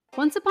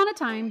Once upon a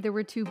time, there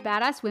were two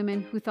badass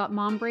women who thought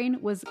mom brain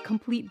was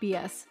complete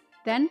BS.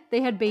 Then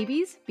they had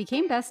babies,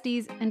 became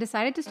besties, and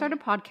decided to start a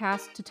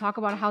podcast to talk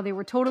about how they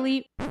were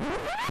totally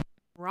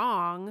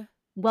wrong.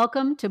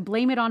 Welcome to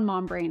Blame It on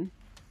Mom Brain.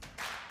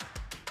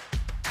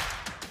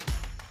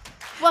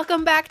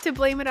 Welcome back to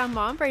Blame It on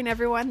Mom Brain,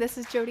 everyone. This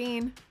is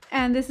Jodine.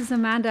 And this is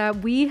Amanda.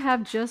 We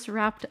have just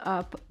wrapped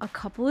up a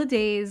couple of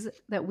days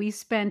that we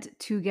spent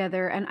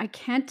together, and I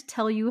can't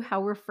tell you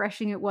how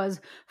refreshing it was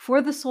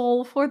for the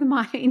soul, for the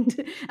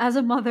mind, as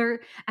a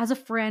mother, as a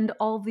friend,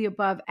 all of the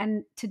above.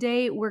 And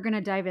today we're going to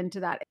dive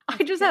into that.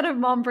 I just had a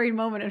mom brain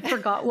moment and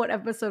forgot what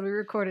episode we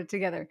recorded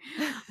together.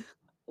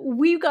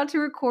 We got to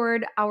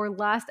record our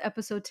last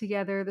episode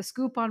together, the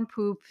Scoop on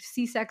Poop,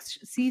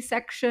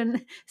 C-section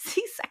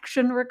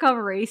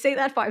recovery. Say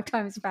that 5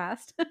 times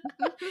fast.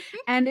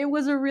 And it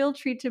was a real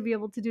treat to be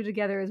able to do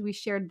together as we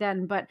shared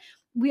then. But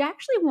we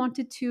actually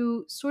wanted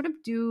to sort of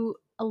do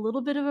a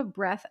little bit of a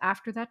breath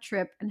after that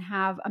trip and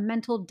have a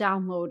mental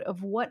download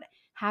of what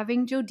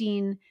having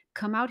Jodine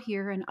come out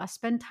here and us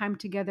spend time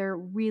together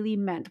really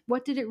meant.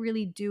 What did it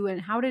really do and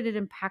how did it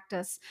impact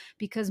us?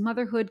 Because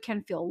motherhood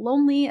can feel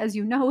lonely. As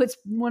you know, it's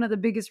one of the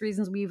biggest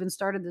reasons we even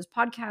started this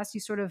podcast. You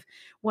sort of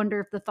wonder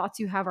if the thoughts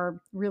you have are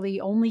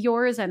really only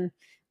yours. And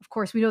of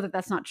course, we know that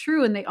that's not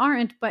true and they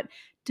aren't, but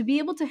to be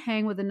able to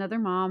hang with another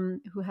mom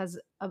who has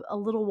a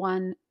little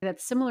one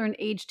that's similar in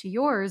age to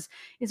yours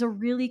is a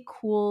really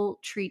cool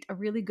treat, a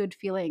really good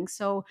feeling.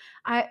 So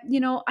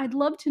I'd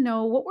love to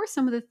know what were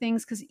some of the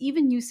things, because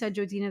even you said,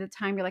 Jodine, at the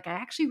time, you're like, I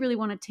actually really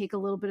want to take a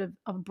little bit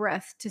of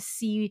breath to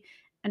see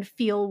and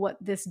feel what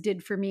this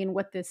did for me and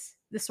what this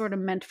sort of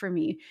meant for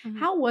me. Mm-hmm.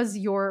 How was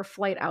your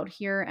flight out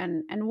here?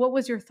 And what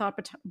was your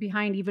thought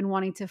behind even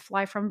wanting to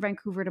fly from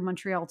Vancouver to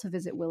Montreal to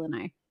visit Will and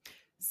I?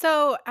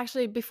 So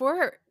actually,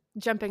 before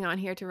jumping on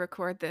here to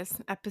record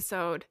this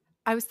episode,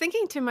 I was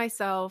thinking to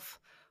myself,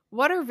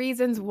 what are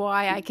reasons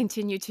why I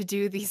continue to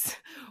do these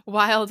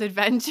wild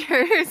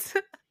adventures?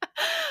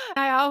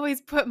 I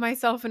always put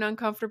myself in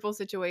uncomfortable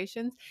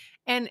situations.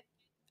 And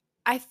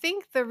I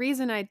think the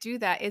reason I do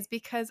that is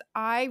because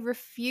I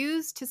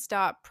refuse to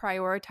stop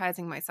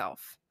prioritizing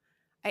myself.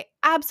 I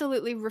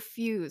absolutely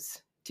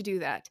refuse to do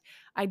that.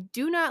 I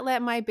do not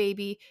let my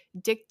baby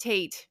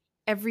dictate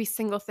every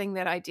single thing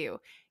that I do.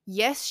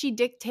 Yes, she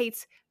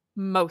dictates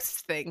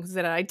most things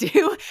that I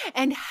do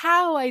and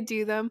how I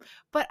do them,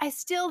 but I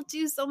still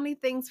do so many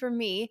things for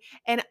me.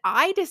 And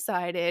I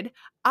decided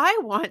I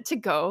want to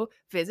go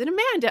visit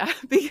Amanda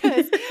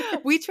because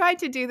we tried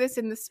to do this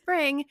in the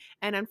spring,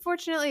 and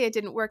unfortunately it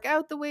didn't work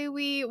out the way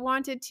we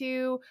wanted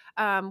to.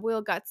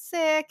 Will got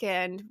sick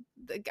and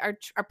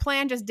our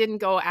plan just didn't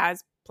go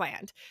as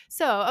planned.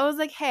 So I was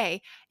like,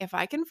 hey, if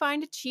I can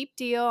find a cheap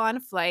deal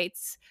on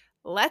flights,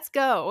 let's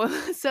go.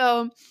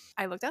 So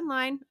I looked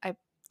online. I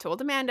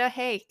told Amanda,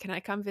 hey, can I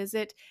come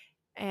visit?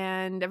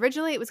 And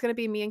originally it was going to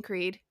be me and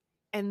Creed.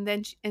 And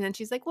then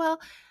she's like, well,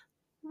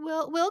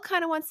 Will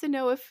kind of wants to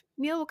know if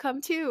Neil will come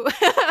too.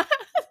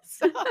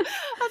 So I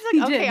was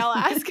like, okay, I'll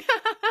ask.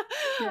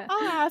 Yeah.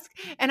 I'll ask.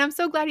 And I'm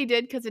so glad he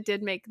did, because it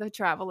did make the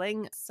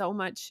traveling so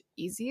much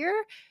easier,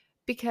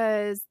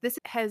 because this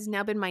has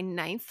now been my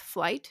 9th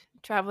flight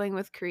traveling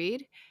with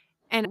Creed.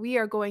 And we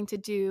are going to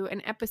do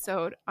an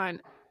episode on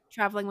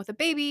traveling with a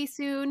baby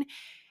soon.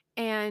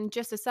 And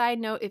just a side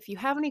note, if you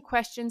have any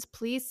questions,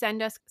 please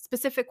send us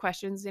specific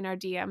questions in our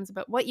DMs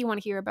about what you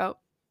want to hear about,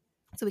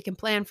 so we can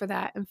plan for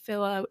that and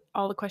fill out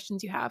all the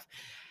questions you have.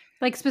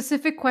 Like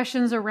specific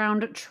questions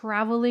around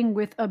traveling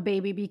with a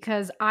baby,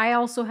 because I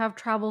also have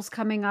travels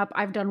coming up.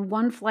 I've done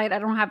 1 flight. I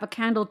don't have a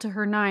candle to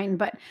her 9,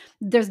 but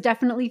there's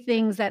definitely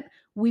things that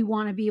we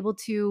want to be able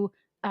to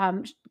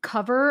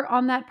cover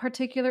on that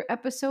particular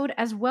episode,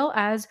 as well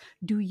as,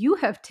 do you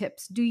have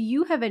tips? Do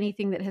you have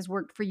anything that has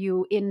worked for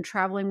you in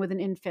traveling with an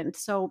infant?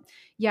 So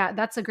yeah,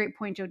 that's a great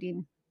point,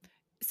 Jodine.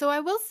 So I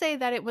will say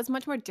that it was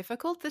much more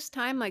difficult this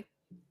time. Like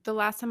the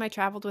last time I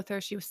traveled with her,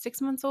 she was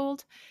 6 months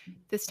old.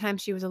 This time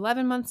she was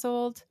 11 months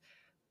old.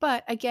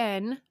 But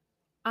again,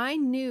 I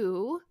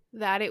knew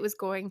that it was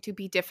going to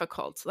be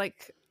difficult.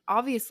 Like,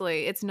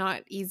 obviously, it's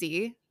not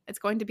easy. It's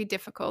going to be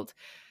difficult.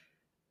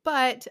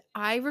 But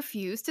I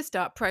refuse to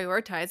stop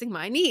prioritizing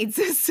my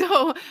needs.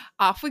 So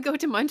off we go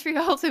to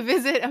Montreal to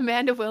visit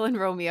Amanda, Will, and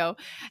Romeo.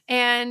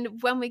 And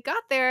when we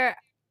got there,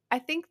 I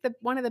think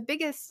one of the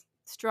biggest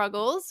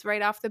struggles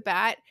right off the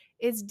bat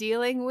is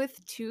dealing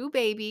with 2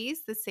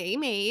 babies the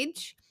same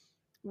age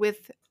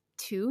with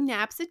 2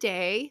 naps a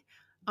day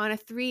on a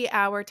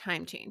 3-hour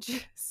time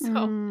change.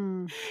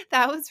 So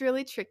that was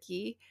really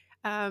tricky.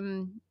 But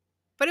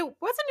it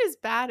wasn't as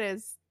bad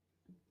as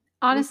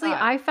honestly,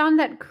 I found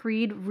that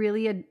Creed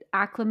really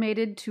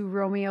acclimated to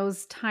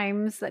Romeo's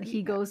times that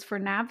he goes for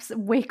naps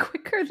way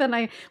quicker than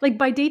I. Like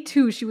by day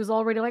 2, she was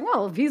already like,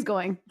 well, if he's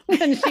going,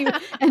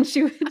 and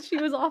she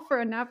was off for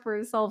a nap for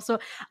herself. So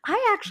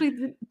I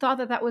actually thought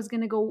that was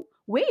going to go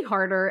way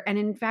harder, and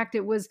in fact,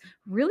 it was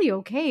really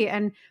okay.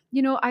 And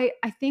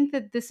I think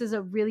that this is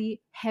a really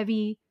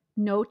heavy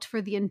note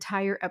for the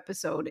entire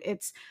episode.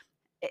 It's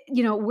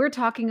we're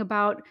talking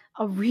about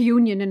a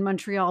reunion in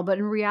Montreal, but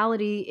in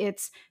reality,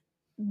 it's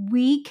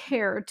we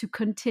care to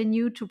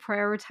continue to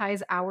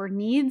prioritize our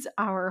needs,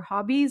 our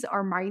hobbies,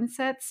 our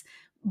mindsets,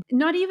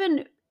 not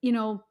even,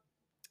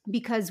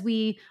 because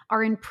we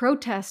are in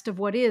protest of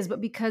what is,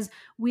 but because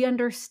we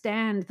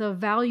understand the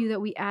value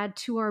that we add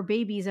to our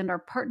babies and our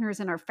partners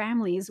and our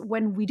families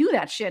when we do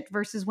that shit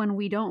versus when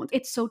we don't.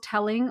 It's so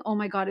telling. Oh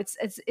my god,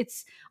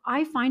 it's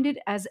I find it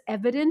as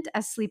evident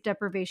as sleep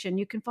deprivation.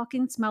 You can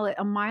fucking smell it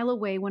a mile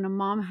away when a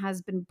mom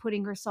has been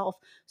putting herself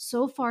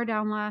so far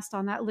down last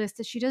on that list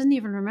that she doesn't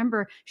even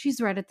remember she's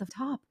right at the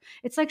top.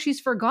 It's like she's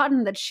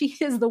forgotten that she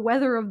is the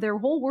weather of their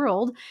whole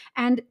world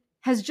and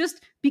has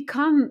just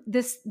become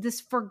this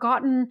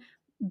forgotten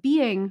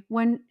being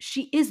when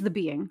she is the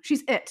being.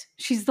 She's it.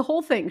 She's the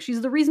whole thing.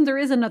 She's the reason there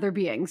is another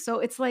being. So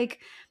it's like,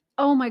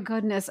 oh my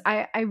goodness,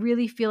 I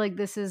really feel like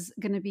this is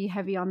going to be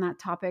heavy on that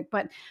topic.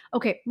 But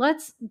okay,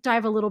 let's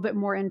dive a little bit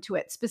more into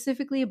it,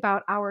 specifically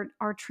about our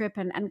trip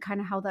and kind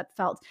of how that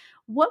felt.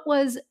 What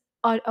was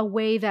a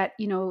way that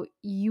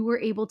you were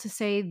able to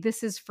say,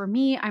 this is for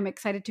me, I'm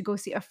excited to go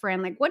see a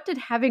friend? Like, what did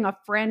having a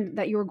friend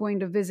that you were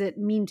going to visit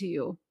mean to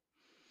you?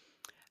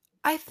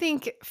 I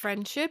think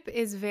friendship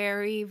is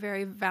very,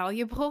 very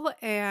valuable,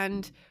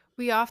 and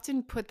we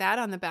often put that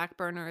on the back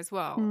burner as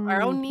well.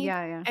 Our own needs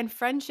Yeah, yeah. and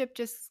friendship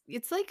just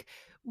it's like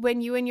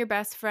when you and your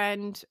best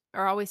friend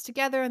are always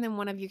together and then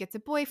one of you gets a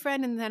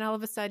boyfriend and then all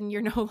of a sudden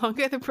you're no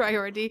longer the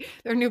priority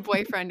their new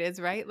boyfriend is,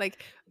 right?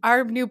 Like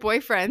our new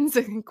boyfriends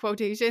in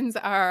quotations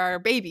are our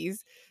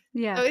babies.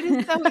 Yeah. So it is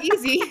so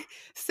easy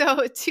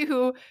so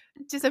to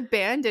just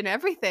abandon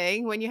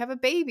everything when you have a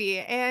baby.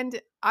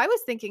 And I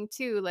was thinking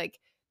too, like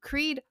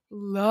Creed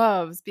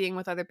loves being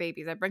with other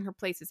babies. I bring her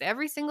places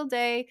every single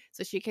day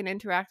so she can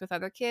interact with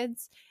other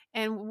kids.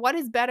 And what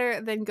is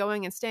better than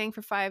going and staying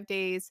for 5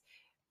 days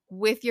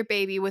with your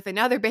baby, with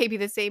another baby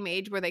the same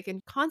age where they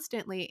can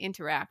constantly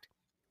interact?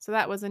 So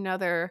that was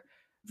another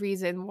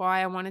reason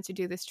why I wanted to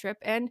do this trip.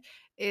 And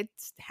it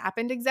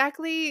happened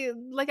exactly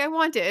like I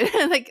wanted.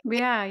 Like they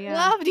Yeah, yeah.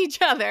 loved each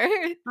other.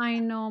 I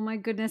know, my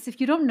goodness. If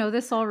you don't know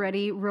this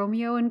already,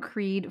 Romeo and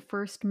Creed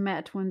first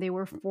met when they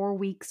were 4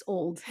 weeks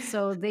old.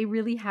 So they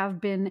really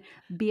have been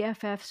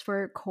BFFs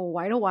for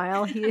quite a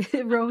while.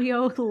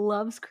 Romeo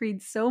loves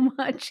Creed so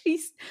much.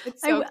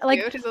 It's I so like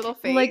cute, his little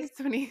like face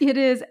when he it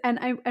is.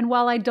 And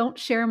while I don't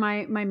share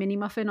my mini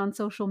muffin on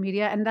social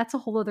media, and that's a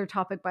whole other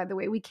topic, by the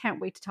way, we can't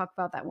wait to talk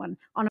about that one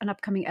on an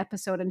upcoming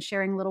episode and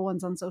sharing little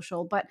ones on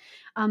social. But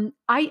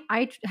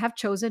I have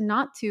chosen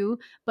not to,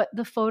 but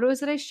the photos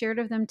that I shared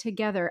of them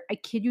together, I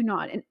kid you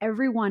not, in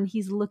every one,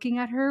 he's looking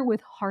at her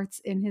with hearts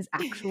in his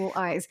actual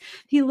eyes.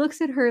 He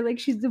looks at her like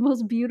she's the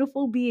most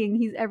beautiful being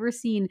he's ever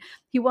seen.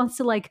 He wants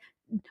to like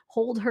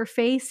hold her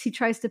face. He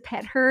tries to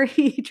pet her.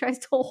 He tries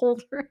to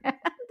hold her hand.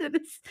 And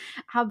it's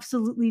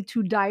absolutely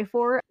to die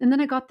for. And then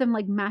I got them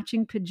like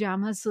matching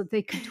pajamas so that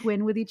they could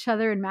twin with each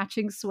other and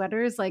matching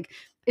sweaters. Like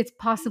it's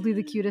possibly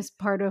the cutest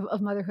part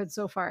of motherhood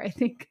so far, I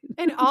think.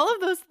 and all of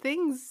those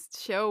things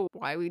show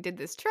why we did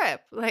this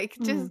trip. Like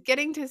Mm. just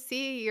getting to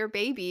see your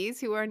babies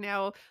who are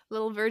now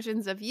little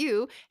versions of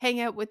you hang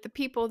out with the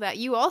people that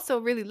you also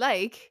really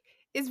like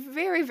is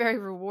very, very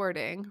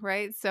rewarding,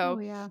 right? Oh So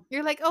yeah.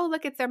 you're like, oh,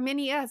 look, it's our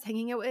mini us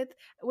hanging out with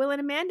Will and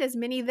Amanda's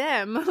mini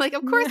them. Like,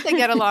 of course Yeah. they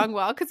get along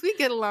well because we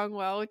get along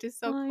well, which is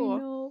so I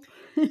cool. know.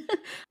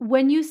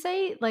 When you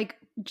say like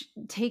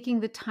taking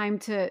the time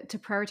to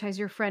prioritize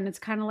your friend, it's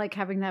kind of like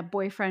having that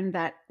boyfriend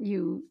that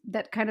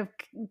kind of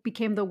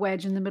became the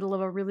wedge in the middle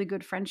of a really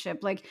good friendship.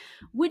 Like,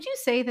 would you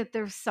say that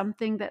there's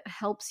something that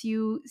helps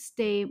you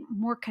stay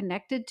more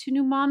connected to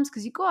new moms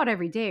because you go out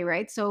every day,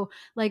 right? So,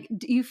 like,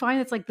 do you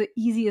find it's like the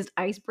easiest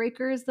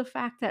icebreaker is the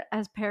fact that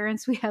as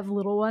parents we have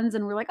little ones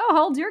and we're like, oh,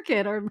 how old's your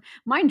kid? Or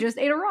mine just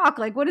ate a rock.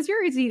 Like, what is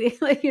yours eating?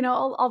 Like,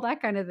 all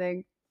that kind of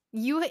thing.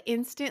 You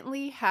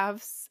instantly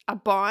have a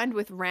bond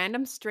with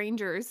random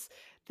strangers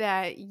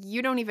that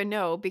you don't even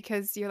know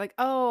because you're like,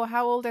 "Oh,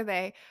 how old are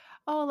they?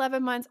 Oh,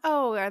 11 months.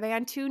 Oh, are they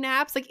on 2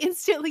 naps?" Like,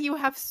 instantly you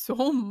have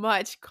so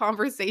much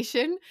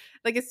conversation.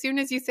 Like, as soon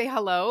as you say,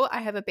 "Hello,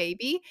 I have a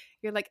baby,"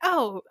 you're like,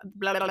 "Oh,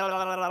 blah, blah, blah,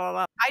 blah, blah, blah,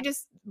 blah." I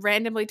just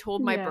randomly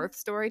told my Yeah. birth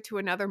story to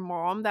another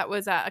mom that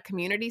was at a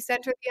community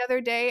center the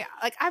other day.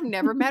 Like, I've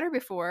never met her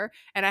before,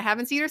 and I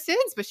haven't seen her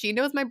since, but she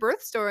knows my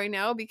birth story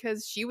now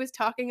because she was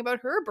talking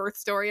about her birth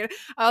story, and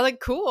I was like,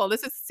 "Cool,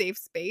 this is a safe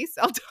space.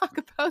 I'll talk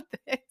about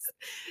this."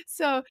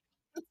 So,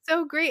 it's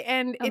so great,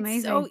 and it's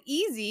so Amazing.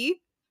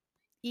 easy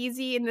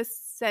in the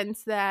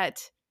sense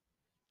that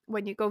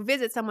when you go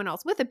visit someone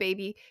else with a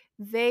baby,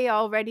 they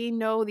already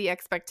know the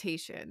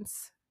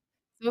expectations.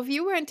 So if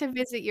you went to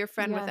visit your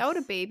friend without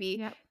a Yes. baby,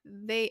 Yep.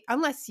 they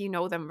unless you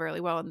know them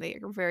really well and they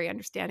are a very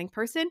understanding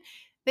person,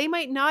 they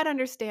might not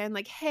understand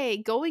like, "Hey,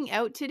 going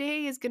out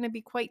today is gonna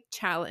be quite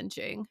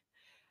challenging."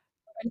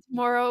 And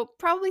tomorrow,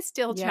 probably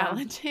still Yeah.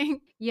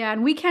 challenging. Yeah,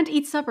 and we can't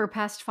eat supper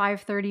past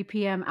 5:30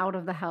 PM out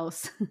of the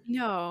house.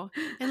 No.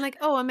 And like,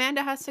 "Oh,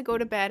 Amanda has to go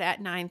to bed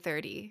at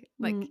 9:30."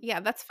 Like, Mm, yeah,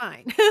 that's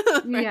fine.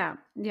 Right? yeah,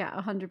 yeah,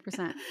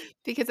 100%.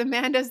 Because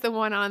Amanda's the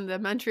one on the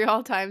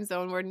Montreal time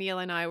zone where Neil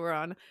and I were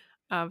on,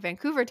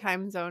 Vancouver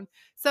time zone.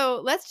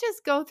 So let's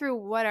just go through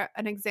what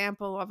an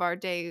example of our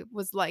day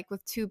was like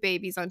with 2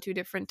 babies on 2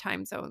 different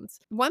time zones.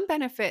 One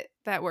benefit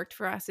that worked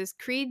for us is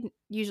Creed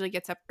usually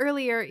gets up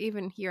earlier,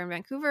 even here in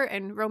Vancouver,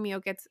 and Romeo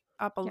gets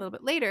up a Yeah. little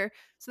bit later,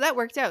 so that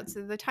worked out.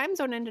 So the time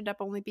zone ended up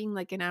only being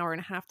like an hour and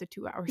a half to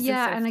 2 hours Yeah,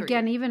 instead of and 3.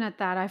 again, even at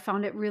that, I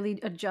found it really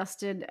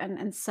adjusted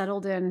and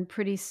settled in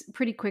pretty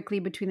quickly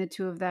between the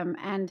 2 of them,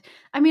 and,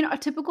 I mean, a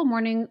typical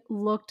morning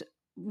looked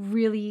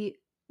really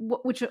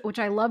which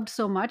I loved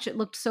so much, it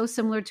looked so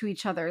similar to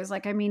each other's,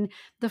 like, I mean,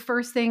 the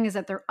first thing is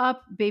that they're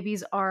up,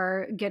 babies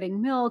are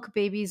getting milk,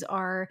 babies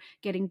are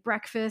getting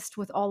breakfast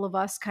with all of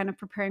us kind of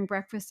preparing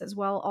breakfast as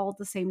well, all at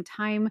the same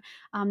time.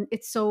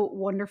 It's so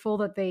wonderful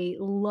that they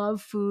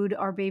love food,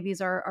 our babies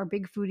are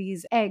big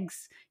foodies,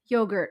 eggs,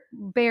 yogurt,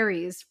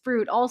 berries,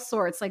 fruit, all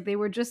sorts. Like they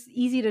were just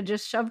easy to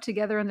just shove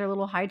together in their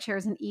little high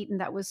chairs and eat. And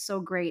that was so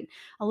great.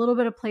 A little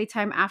bit of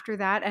playtime after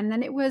that. And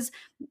then it was,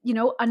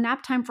 a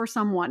nap time for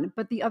someone,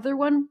 but the other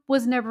one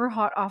was never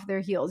hot off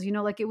their heels.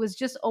 Like it was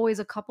just always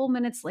a couple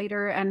minutes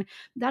later. And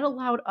that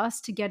allowed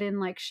us to get in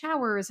like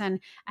showers and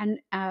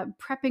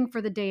prepping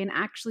for the day and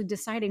actually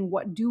deciding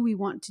what do we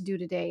want to do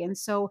today. And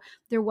so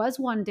there was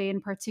one day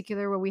in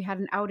particular where we had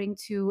an outing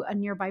to a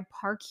nearby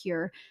park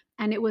here,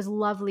 and it was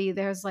lovely.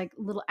 There's like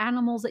little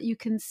animals that you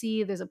can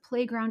see. There's a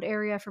playground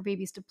area for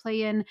babies to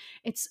play in.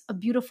 It's a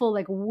beautiful,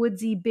 like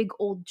woodsy, big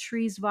old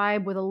trees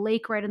vibe with a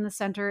lake right in the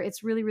center.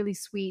 It's really, really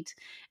sweet.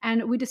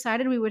 And we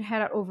decided we would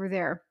head out over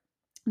there.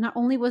 Not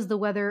only was the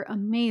weather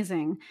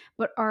amazing,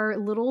 but our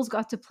littles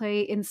got to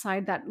play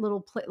inside that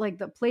little like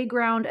the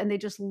playground, and they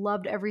just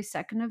loved every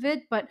second of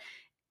it. But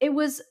it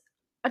was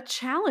a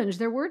challenge.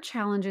 There were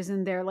challenges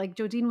in there. Like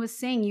Jodine was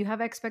saying, you have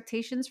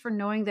expectations for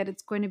knowing that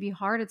it's going to be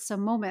hard at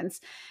some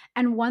moments.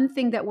 And one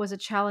thing that was a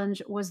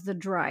challenge was the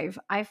drive.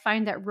 I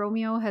find that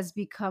Romeo has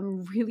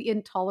become really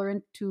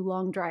intolerant to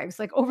long drives.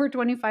 Like over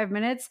 25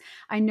 minutes,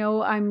 I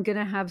know I'm going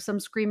to have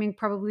some screaming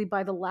probably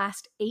by the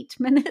last 8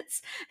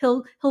 minutes.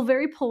 He'll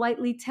very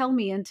politely tell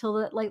me until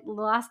the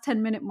last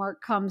 10-minute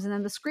mark comes, and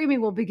then the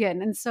screaming will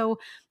begin. And so,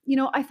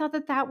 I thought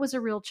that that was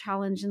a real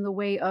challenge in the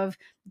way of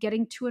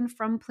getting to and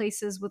from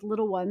places with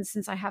little ones,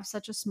 since I have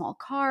such a small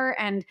car,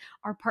 and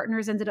our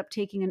partners ended up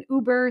taking an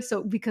Uber.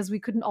 So because we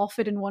couldn't all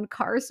fit in one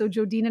car, so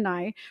Jodine and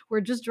I were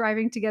just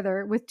driving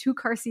together with 2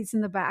 car seats in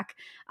the back.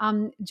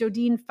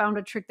 Jodine found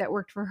a trick that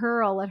worked for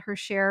her. I'll let her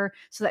share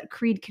so that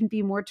Creed can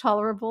be more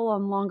tolerable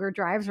on longer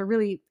drives, or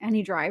really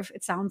any drive.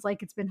 It sounds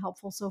like it's been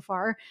helpful so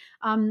far.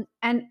 And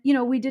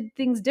we did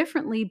things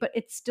differently, but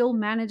it still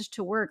managed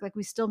to work. Like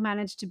we still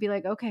managed to be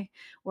like, okay,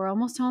 we're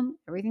almost home.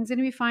 Everything's going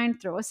to be fine.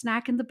 Throw a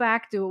snack in the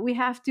back, do what we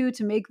have to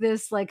make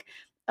this like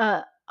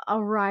a,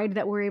 a ride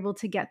that we're able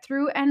to get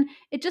through. And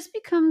it just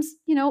becomes,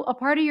 a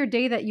part of your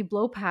day that you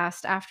blow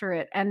past after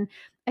it. And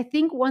I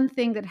think one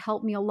thing that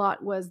helped me a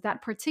lot was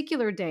that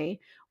particular day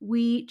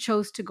we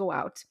chose to go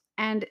out.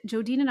 And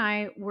Jodine and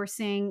I were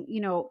saying,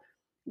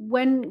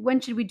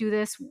 when should we do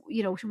this?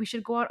 We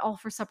should go out all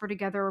for supper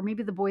together, or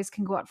maybe the boys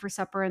can go out for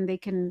supper and they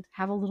can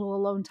have a little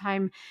alone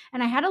time.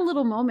 And I had a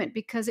little moment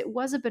because it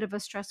was a bit of a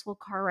stressful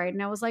car ride.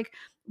 And I was like,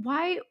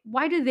 why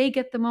do they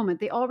get the moment?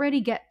 They already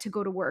get to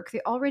go to work.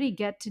 They already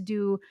get to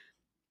do,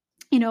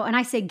 and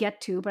I say get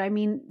to, but I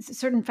mean,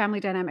 certain family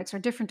dynamics are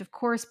different, of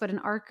course, but in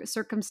our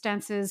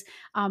circumstances,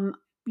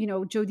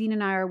 Jodine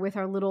and I are with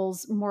our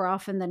littles more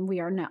often than we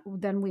are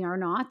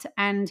not.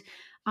 And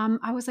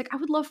I was like, I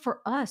would love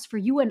for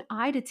you and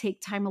I to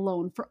take time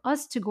alone, for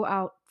us to go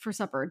out for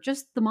supper,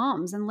 just the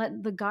moms, and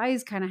let the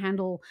guys kind of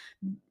handle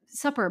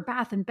supper,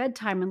 bath, and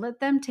bedtime, and let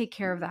them take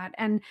care of that.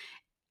 And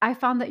I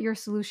found that your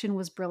solution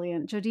was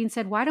brilliant. Jodine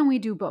said, "Why don't we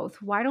do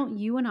both? Why don't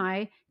you and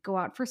I go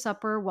out for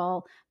supper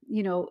while,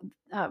 Neil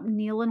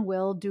and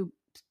Will do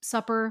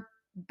supper,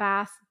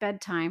 bath,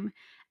 bedtime,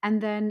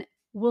 and then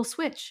we'll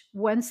switch.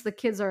 Once the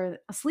kids are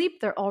asleep,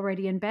 they're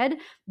already in bed.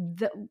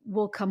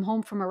 We'll come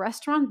home from a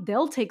restaurant,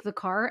 they'll take the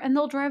car and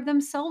they'll drive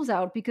themselves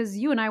out because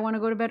you and I want to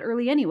go to bed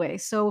early anyway.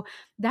 So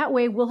that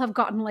way we'll have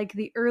gotten like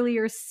the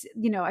earlier,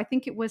 I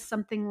think it was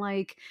something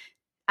like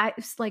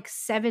it's like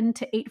 7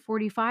 to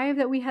 8:45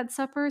 that we had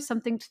supper,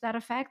 something to that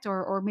effect,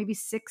 or maybe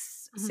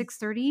 6, Mhm,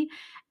 6:30.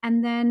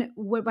 And then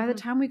by the mhm.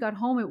 time we got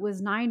home, it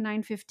was 9,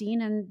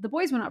 9:15, and the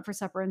boys went out for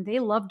supper, and they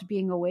loved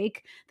being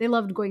awake. They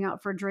loved going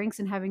out for drinks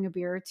and having a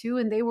beer or two,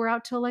 and they were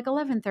out till like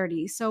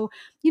 11:30. So,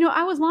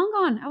 I was long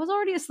gone. I was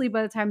already asleep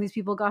by the time these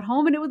people got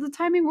home, and the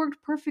timing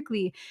worked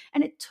perfectly.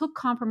 And it took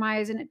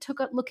compromise, and it took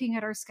looking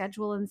at our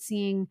schedule and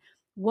seeing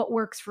what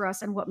works for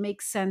us and what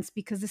makes sense,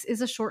 because this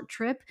is a short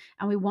trip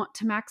and we want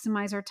to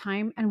maximize our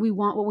time, and we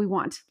want what we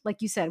want.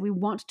 Like you said, we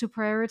want to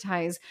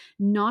prioritize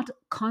not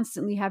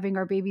constantly having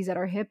our babies at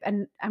our hip,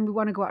 and we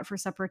want to go out for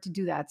supper to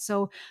do that.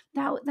 So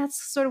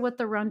that's sort of what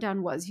the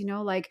rundown was,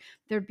 like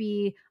there'd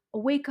be a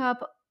wake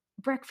up,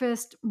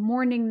 breakfast,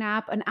 morning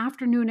nap, an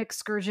afternoon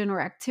excursion or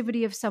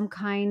activity of some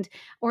kind,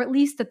 or at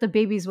least that the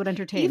babies would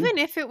entertain. Even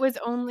if it was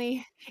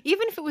only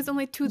even if it was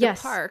only to the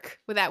Yes, park,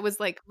 where that was,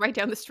 like, right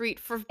down the street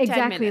for 10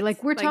 exactly. Like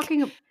minutes, we're like,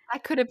 talking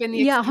that could have been the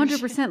Yeah,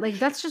 excursion. 100%. Like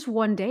that's just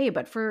one day,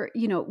 but for,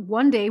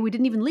 one day we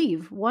didn't even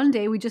leave. One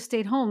day we just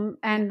stayed home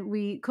Yeah, and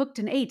we cooked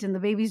and ate and the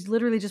babies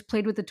literally just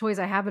played with the toys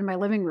I have in my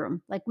living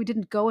room. Like we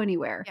didn't go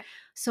anywhere. yeah.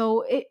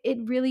 So it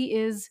really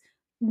is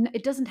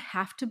it doesn't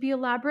have to be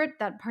elaborate.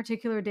 That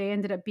particular day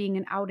ended up being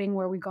an outing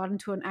where we got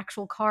into an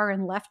actual car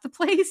and left the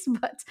place,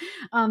 but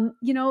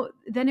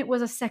then it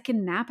was a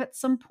second nap at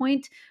some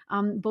point.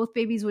 Both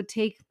babies would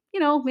take,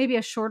 maybe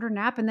a shorter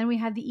nap and then we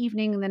had the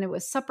evening and then it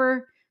was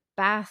supper,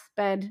 bath,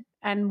 bed,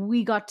 and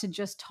we got to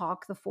just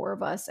talk, the four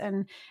of us,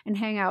 and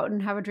hang out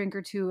and have a drink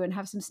or two and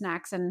have some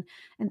snacks and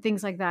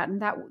things like that.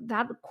 And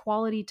that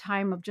quality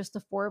time of just the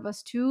four of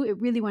us too, it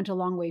really went a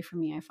long way for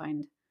me, I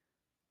find.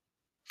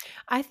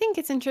 I think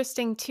it's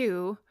interesting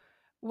too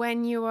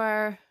when you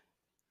are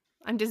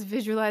I'm just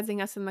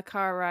visualizing us in the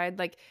car ride,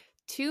 like,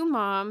 2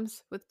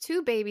 moms with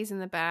 2 babies in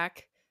the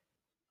back.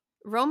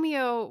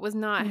 Romeo was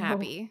not No,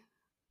 happy.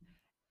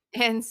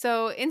 And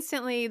so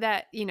instantly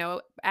that,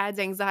 adds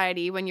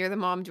anxiety when you're the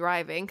mom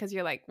driving because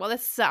you're like, well,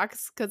 this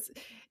sucks because it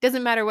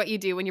doesn't matter what you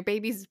do. When your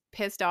baby's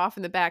pissed off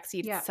in the back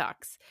seat, it yeah,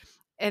 sucks.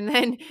 And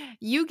then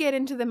you get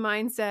into the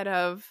mindset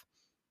of,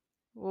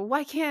 well,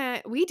 why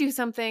can't we do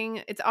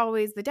something? It's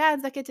always the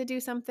dads that get to do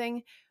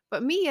something.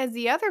 But me as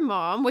the other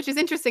mom, which is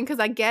interesting because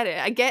I get it.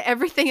 I get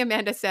everything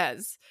Amanda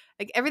says.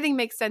 Like everything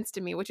makes sense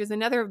to me, which is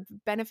another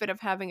benefit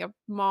of having a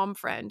mom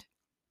friend.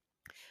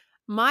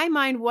 My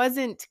mind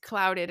wasn't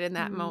clouded in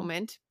that mm.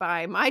 moment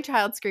by my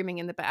child screaming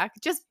in the back,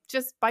 just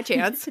by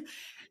chance.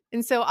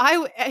 And so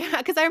I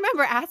because I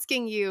remember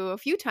asking you a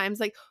few times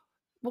like,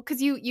 well,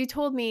 because you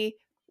told me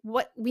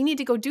what we need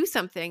to go do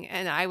something.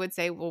 And I would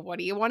say, well, what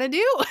do you want to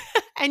do?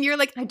 And you're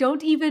like, I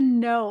don't even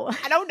know.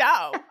 I don't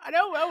know. I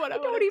don't know what I I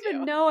want don't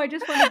even know. I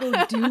just want to go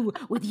to do.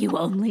 do with you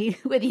only,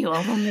 with you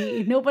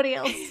only, nobody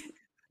else.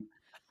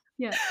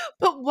 Yeah.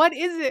 But what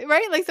is it,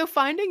 right? Like, so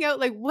finding out,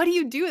 like, what do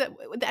you do?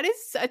 That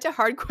is such a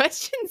hard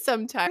question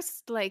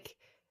sometimes. Like,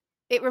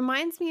 it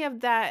reminds me of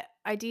that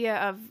idea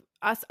of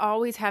us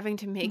always having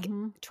to make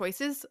Mhm.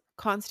 choices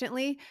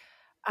constantly,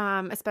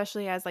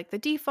 especially as, like, the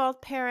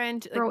default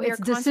parent, like, Bro, we are it's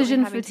constantly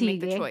decision having to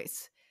make fatigue, the eh?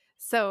 choice.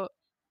 So,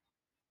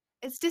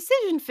 it's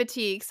decision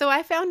fatigue. So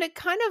I found it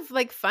kind of,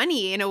 like,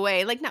 funny in a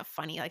way, like, not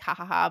funny, like, "Ha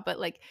ha ha," but,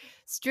 like,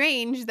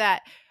 strange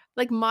that,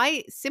 like,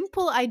 my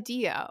simple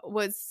idea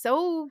was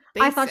so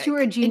I thought you were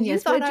a basic, and you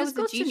genius, but thought it I just was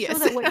a goes to show genius.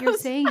 that what I you're was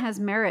saying has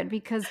merit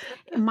because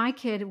my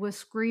kid was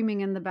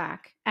screaming in the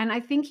back, and I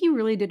think he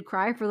really did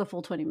cry for the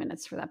full 20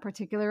 minutes for that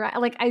particular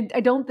like, I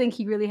don't think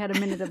he really had a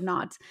minute of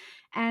not,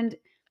 and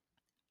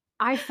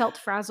I felt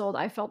frazzled,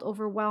 I felt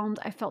overwhelmed,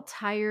 I felt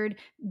tired.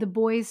 The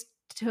boys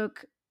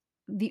took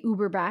the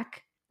Uber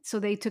back. So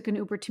they took an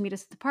Uber to meet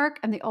us at the park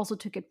and they also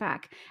took it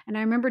back. And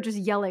I remember just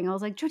yelling. I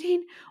was like,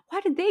 Jodine,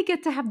 why did they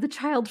get to have the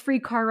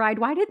child-free car ride?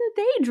 Why didn't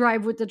they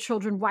drive with the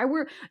children? Why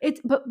were it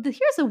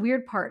here's the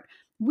weird part.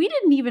 We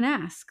didn't even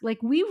ask.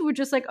 Like we were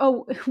just like,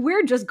 oh,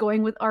 we're just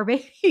going with our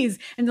babies.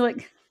 And they're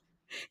like,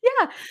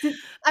 yeah,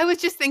 I was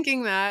just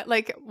thinking that,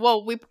 like,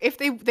 well, we if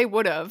they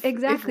would've, if we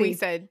exactly.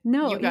 said,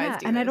 No, "You guys yeah,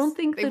 do and I don't this,"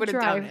 think they the would have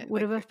done drive it,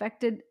 would like, have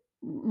affected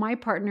my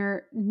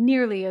partner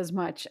nearly as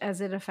much as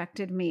it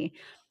affected me.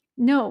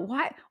 No,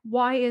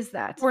 why is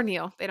that? or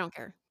Neil, they don't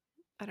care.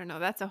 I don't know,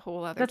 that's a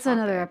whole other That's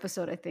another topic.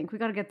 episode, I think. We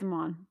gotta get them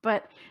on,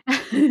 but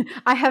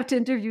I have to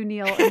interview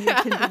Neil and you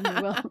have to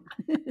interview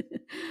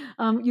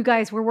Will. You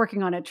guys, we're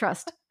working on it,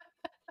 trust.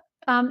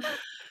 Um,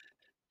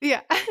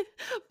 Yeah.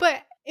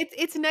 But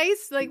it's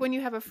nice, like, when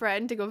you have a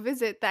friend to go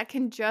visit that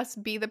can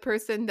just be the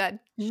person that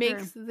sure.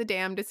 makes the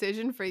damn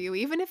decision for you,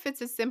 even if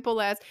it's as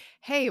simple as,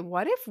 "Hey,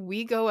 what if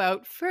we go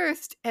out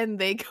first and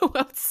they go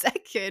out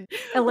second?"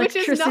 Which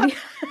is not Electricity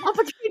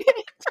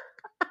complicated.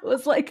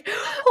 was like,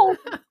 "Oh."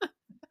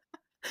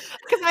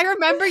 'Cause I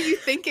remember you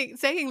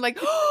saying like,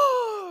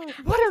 "Oh,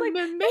 I what was an like,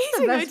 "That's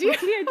the amazing best idea."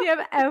 spooky idea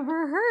I've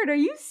ever heard. Are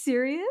you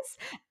serious?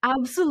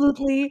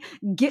 Absolutely.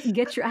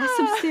 Get your ass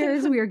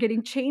upstairs. We are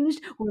getting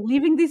changed. We're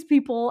leaving these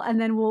people,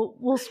 and then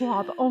we'll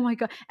swap." Oh my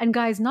god! And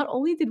guys, not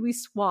only did we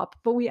swap,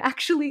 but they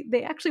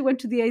actually went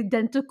to the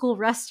identical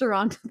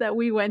restaurant that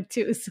we went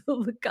to.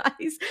 So the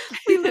guys,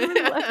 we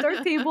literally left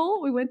our table.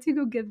 We went to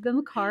go give them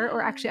a car,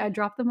 or actually, I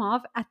dropped them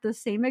off at the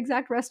same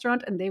exact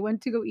restaurant, and they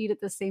went to go eat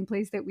at the same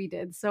place that we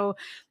did. So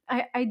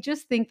I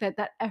just think that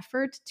that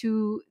effort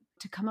to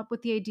come up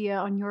with the idea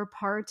on your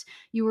part,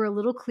 you were a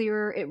little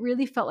clearer. It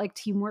really felt like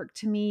teamwork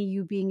to me,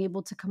 you being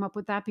able to come up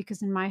with that,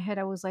 because in my head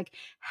I was like,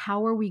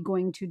 how are we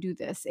going to do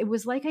this? It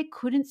was like I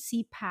couldn't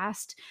see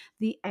past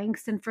the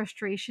angst and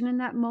frustration in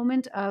that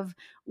moment of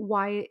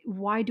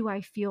why do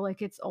I feel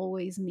like it's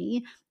always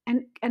me?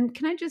 And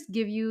can I just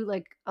give you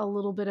like a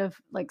little bit of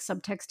like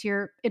subtext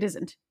here? It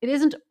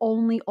isn't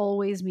only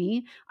always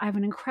me. I have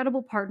an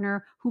incredible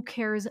partner who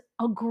cares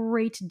a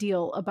great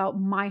deal about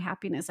my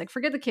happiness. Like,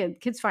 forget the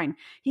kid's fine.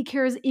 He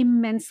cares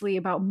immensely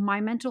about my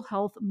mental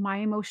health, my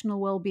emotional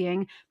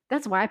well-being.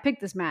 That's why I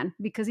picked this man,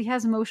 because he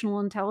has emotional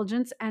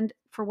intelligence, and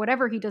for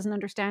whatever he doesn't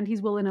understand,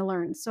 he's willing to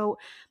learn. So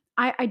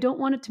I don't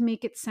want it to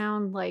make it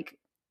sound like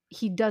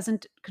he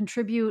doesn't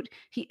contribute,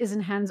 he isn't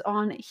hands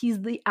on,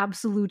 he's the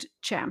absolute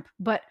champ.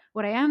 But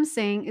what I am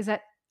saying is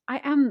that I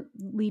am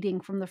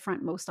leading from the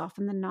front most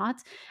often than not.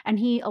 And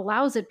he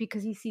allows it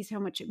because he sees how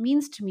much it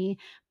means to me.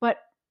 But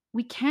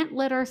we can't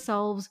let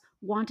ourselves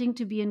wanting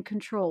to be in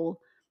control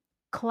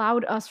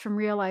cloud us from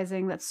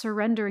realizing that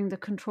surrendering the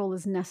control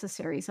is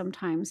necessary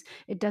sometimes.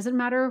 It doesn't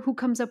matter who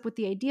comes up with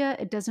the idea,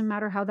 it doesn't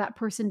matter how that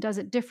person does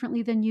it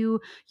differently than you.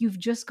 You've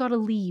just got to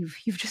leave.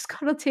 You've just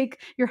got to take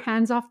your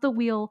hands off the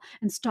wheel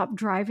and stop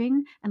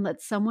driving and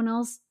let someone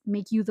else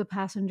make you the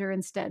passenger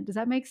instead. Does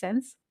that make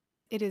sense?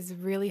 It is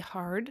really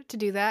hard to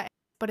do that,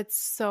 but it's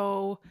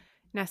so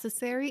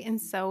necessary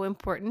and so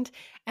important.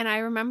 And I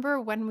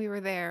remember when we were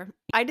there,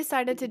 I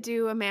decided to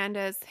do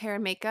Amanda's hair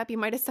and makeup. You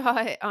might have saw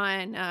it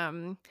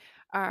on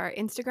our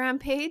Instagram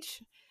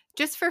page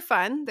just for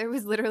fun. There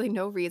was literally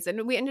no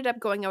reason. We ended up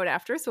going out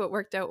after, so it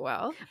worked out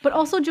well. But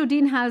also,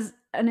 Jodine has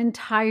an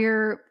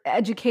entire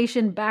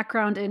education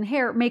background in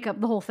hair, makeup,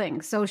 the whole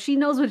thing. So she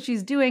knows what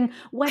she's doing.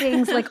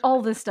 Weddings, like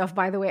all this stuff.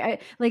 By the way,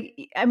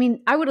 I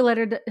mean, I would have let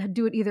her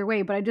do it either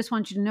way. But I just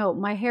want you to know,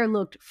 my hair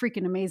looked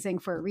freaking amazing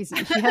for a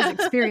reason. She has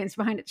experience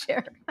behind a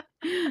chair.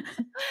 And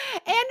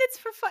it's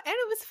for fun, and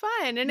it was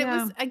fun, and it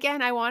Yeah. was,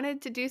 again, I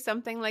wanted to do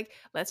something like,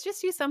 let's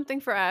just do something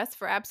for us,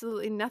 for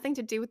absolutely nothing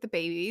to do with the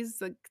babies.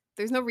 Like,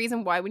 there's no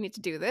reason why we need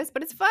to do this,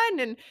 but it's fun,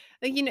 and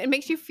like, it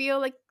makes you feel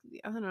like,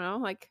 I don't know,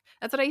 like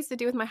that's what I used to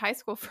do with my high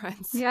school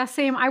friends. Yeah,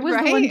 same. I was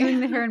the one Right? doing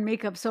the hair and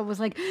makeup, so it was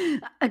like,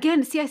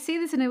 again, see, I say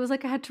this, and it was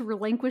like I had to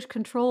relinquish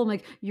control. I'm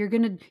like, you're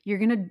gonna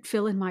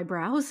fill in my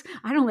brows.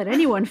 I don't let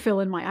anyone fill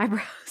in my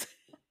eyebrows.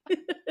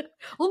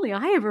 Only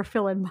I ever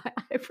fill in my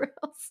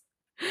eyebrows.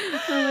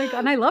 Oh my god,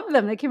 and I love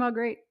them. They came out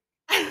great.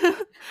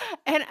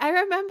 And I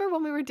remember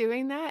when we were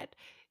doing that,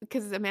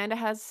 because Amanda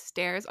has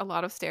stairs, a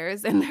lot of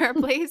stairs in their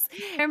place.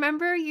 I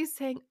remember you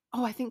saying,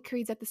 "Oh, I think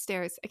Creed's at the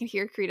stairs. I can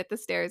hear Creed at the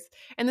stairs."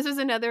 And this was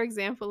another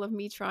example of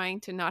me trying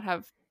to not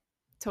have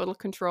total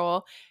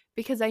control,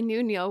 because I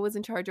knew Neil was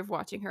in charge of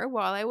watching her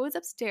while I was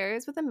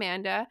upstairs with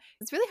Amanda.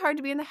 It's really hard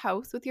to be in the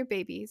house with your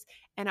babies.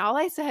 And all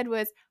I said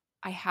was,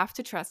 "I have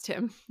to trust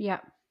him."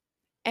 Yeah,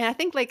 And I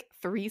think like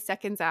 3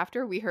 seconds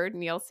after, we heard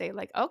Neil say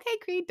like, "Okay,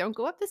 Creed, don't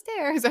go up the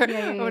stairs," or yeah, yeah,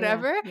 yeah, yeah,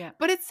 whatever. yeah,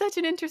 But it's such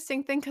an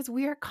interesting thing because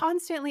we are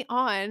constantly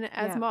on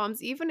as yeah.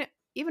 moms, even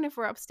if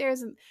we're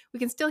upstairs, and we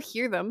can still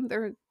hear them.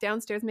 They're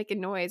downstairs making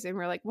noise, and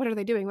we're like, "What are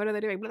they doing? What are they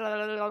doing?" Blah,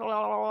 blah, blah, blah,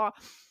 blah, blah.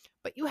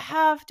 But you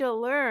have to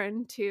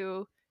learn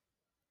to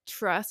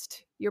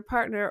trust your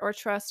partner or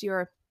trust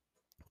your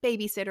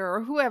babysitter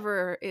or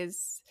whoever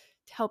is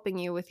helping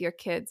you with your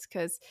kids,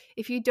 because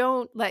if you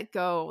don't let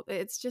go,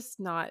 it's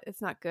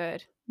not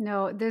good.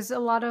 No, there's a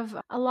lot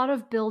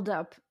of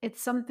buildup.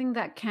 It's something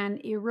that can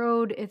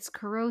erode, it's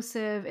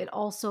corrosive, it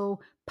also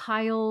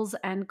piles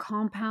and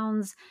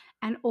compounds,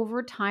 and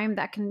over time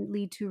that can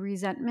lead to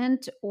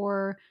resentment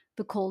or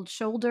the cold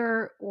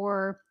shoulder,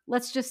 or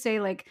let's just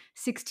say like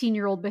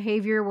 16-year-old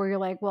behavior where you're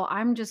like, well,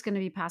 I'm just going to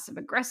be passive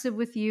aggressive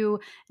with you,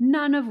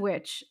 none of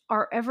which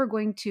are ever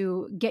going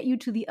to get you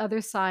to the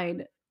other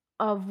side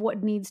of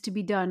what needs to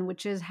be done,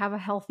 which is have a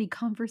healthy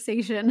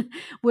conversation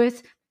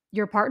with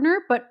your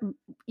partner, but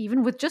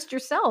even with just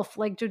yourself.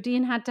 Like,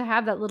 Jodine had to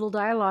have that little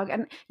dialogue,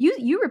 and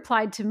you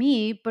replied to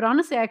me, but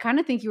honestly I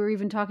kind of think you were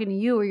even talking to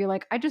you, where you're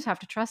like, I just have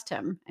to trust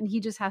him and he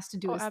just has to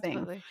do Oh, his thing.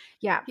 absolutely.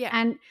 Yeah. Yeah.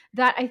 And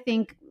that, I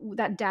think,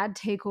 that dad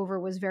takeover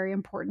was very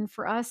important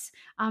for us.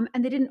 And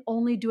they didn't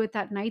only do it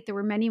that night. There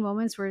were many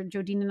moments where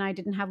Jodine and I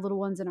didn't have little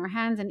ones in our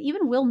hands, and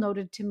even Will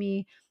noted to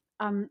me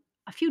um,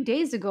 a few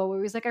days ago, where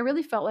he was like, I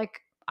really felt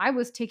like I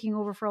was taking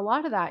over for a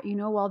lot of that,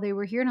 while they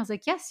were here. And I was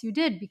like, yes, you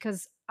did,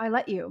 because I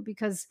let you,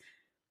 because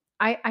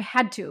I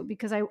had to,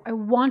 because I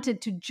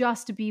wanted to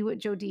just be with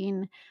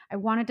Jodine. I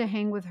wanted to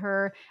hang with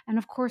her. And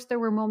of course, there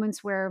were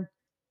moments where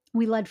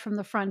we led from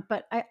the front,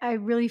 but I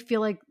really feel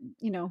like,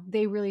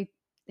 they really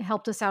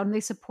helped us out, and they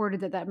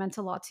supported that. That meant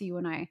a lot to you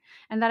and I.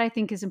 And that, I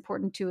think, is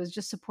important too, is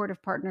just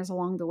supportive partners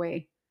along the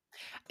way.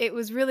 It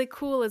was really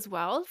cool as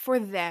well for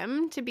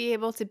them to be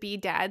able to be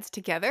dads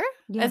together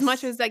as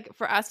much Yes. as like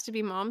for us to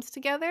be moms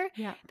together.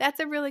 Yeah. That's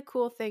a really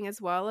cool thing as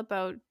well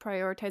about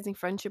prioritizing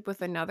friendship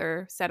with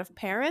another set of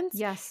parents,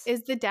 Yes.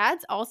 is the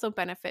dads also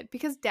benefit,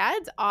 because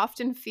dads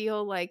often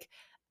feel like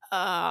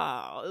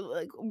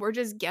we're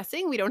just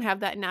guessing. We don't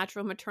have that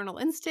natural maternal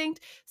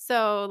instinct.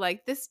 So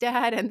like this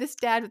dad and this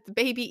dad with the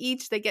baby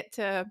each, they get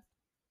to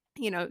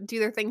do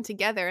their thing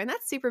together. And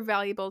that's super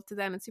valuable to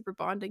them and super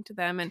bonding to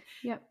them and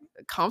Yep.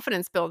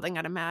 confidence building,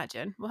 I'd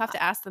imagine. We'll have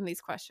to ask them these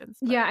questions,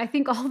 but Yeah, I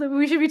think all that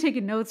we should be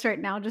taking notes right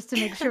now just to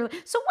make sure.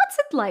 So, what's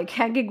it like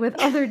hanging with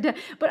other?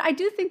 But I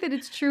do think that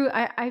it's true.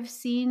 I've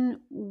seen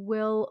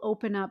Will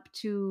open up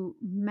to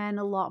men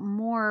a lot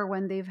more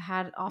when they've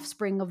had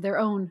offspring of their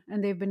own,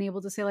 and they've been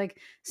able to say like,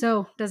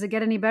 "So, does it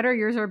get any better?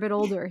 Yours are a bit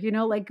older."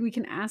 Like we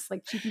can ask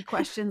like cheeky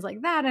questions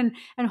like that,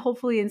 and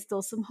hopefully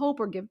instill some hope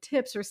or give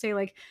tips or say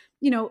like,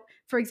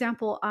 for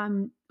example,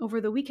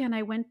 over the weekend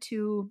I went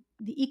to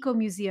the Eco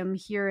Museum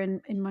here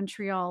in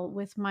Montreal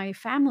with my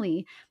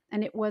family,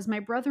 and it was my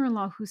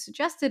brother-in-law who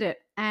suggested it.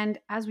 And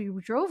as we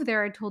drove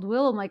there, I told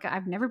Will, I'm like,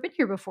 I've never been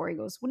here before. He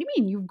goes, what do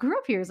you mean? You grew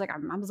up here? He's like,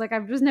 I was like,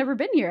 I've just never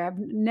been here. I've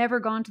never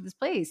gone to this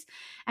place.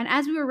 And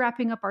as we were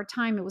wrapping up our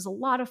time, it was a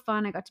lot of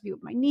fun. I got to be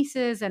with my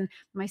nieces and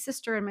my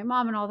sister and my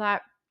mom and all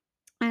that.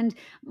 And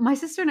my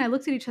sister and I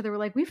looked at each other. We're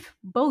like, we've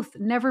both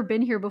never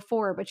been here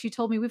before. But she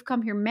told me we've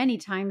come here many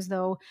times,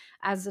 though,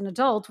 as an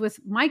adult with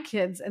my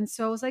kids. And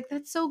so I was like,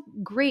 that's so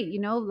great.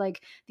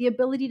 Like the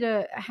ability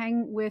to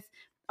hang with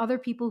other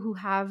people who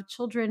have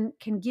children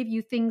can give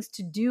you things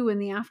to do in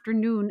the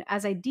afternoon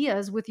as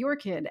ideas with your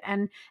kid,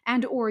 and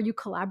or you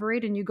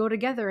collaborate and you go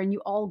together and you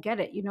all get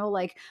it.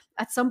 Like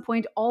at some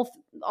point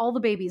all the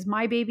babies,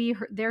 my baby,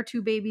 their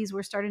two babies,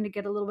 were starting to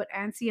get a little bit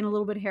antsy and a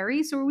little bit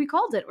hairy, so we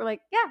called it. We're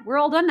like, yeah, we're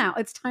all done now,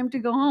 it's time to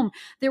go home.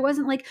 There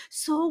wasn't like,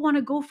 so want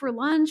to go for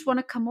lunch, want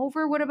to come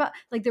over, what about,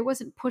 like, there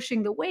wasn't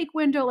pushing the wake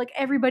window. Like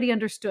everybody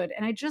understood,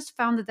 and I just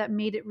found that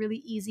made it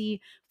really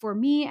easy for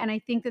me, and I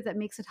think that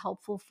makes it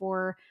helpful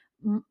for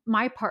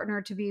my partner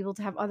to be able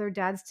to have other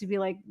dads to be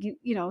like,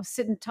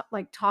 sit and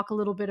like talk a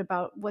little bit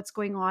about what's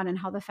going on and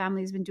how the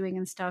family's been doing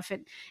and stuff.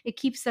 It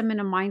keeps them in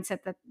a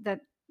mindset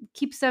that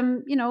keeps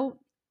them,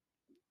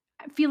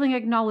 feeling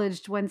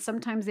acknowledged when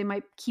sometimes they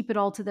might keep it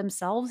all to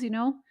themselves.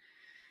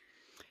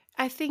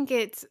 I think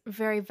it's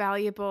very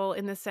valuable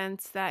in the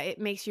sense that it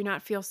makes you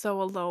not feel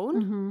so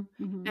alone.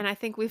 Mhm, mhm. And I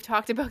think we've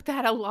talked about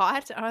that a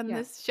lot on Yeah.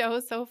 this show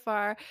so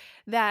far,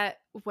 that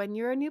when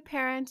you're a new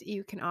parent,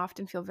 you can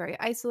often feel very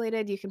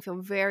isolated. You can feel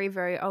very,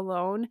 very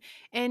alone.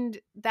 And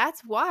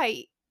that's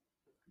why,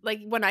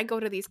 like, when I go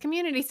to these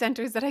community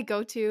centers that I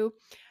go to,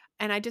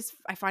 and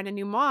I find a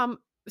new mom,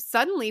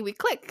 suddenly we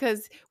click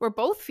because we're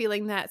both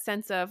feeling that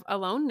sense of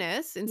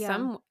aloneness in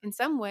Yeah.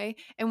 some way,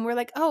 and we're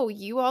like, oh,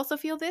 you also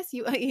feel this,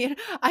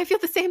 I feel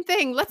the same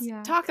thing, let's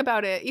Yeah. talk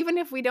about it. Even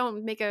if we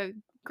don't make a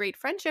great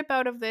friendship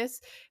out of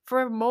this,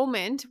 for a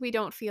moment we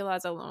don't feel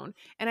as alone.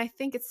 And I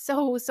think it's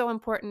so, so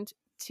important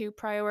to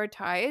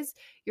prioritize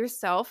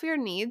yourself, your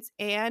needs,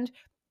 and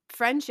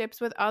friendships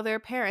with other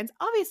parents,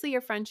 obviously your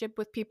friendship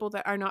with people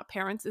that are not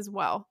parents as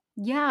well.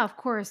 Yeah, of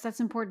course, that's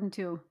important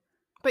too.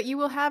 But you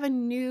will have a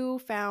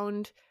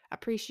newfound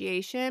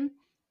appreciation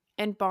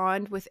and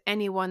bond with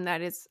anyone that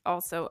is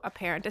also a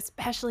parent,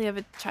 especially of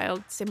a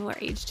child similar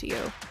age to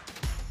you.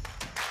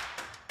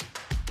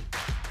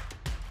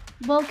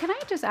 Well, can I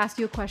just ask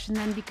you a question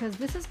then? Because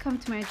this has come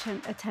to my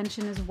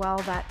attention as well,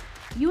 that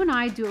you and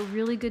I do a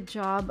really good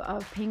job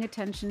of paying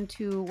attention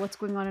to what's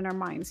going on in our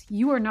minds.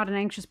 You are not an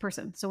anxious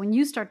person. So when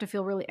you start to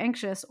feel really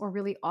anxious or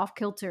really off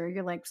kilter,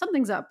 you're like,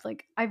 something's up.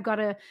 Like, I got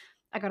to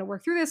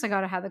work through this. I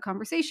got to have the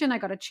conversation. I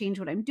got to change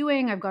what I'm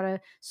doing. I've got to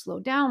slow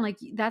down. Like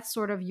that's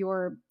sort of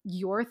your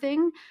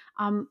thing.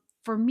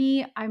 For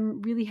me,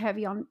 I'm really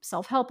heavy on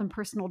self-help and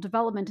personal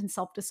development and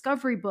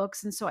self-discovery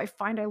books. And so I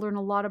find I learn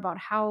a lot about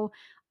how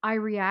I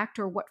react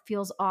or what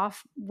feels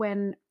off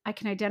when I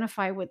can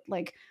identify with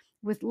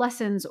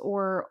lessons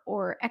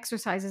or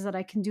exercises that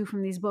I can do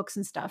from these books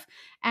and stuff.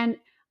 And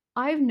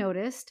I've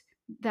noticed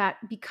that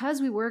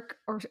because we work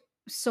or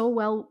so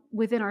well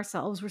within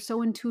ourselves, we're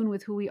so in tune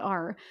with who we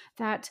are,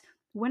 that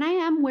when I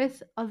am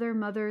with other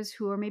mothers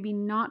who are maybe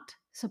not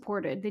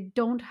supported, they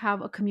don't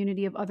have a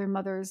community of other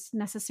mothers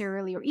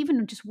necessarily, or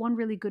even just one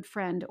really good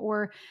friend,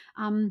 or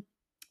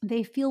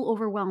they feel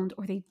overwhelmed,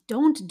 or they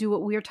don't do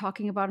what we are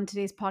talking about in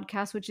today's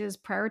podcast, which is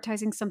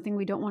prioritizing something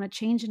we don't want to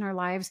change in our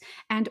lives,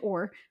 and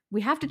or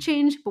we have to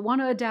change but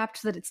want to adapt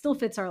so that it still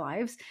fits our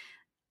lives.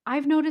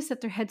 I've noticed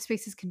that their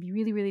headspaces can be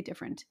really, really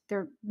different.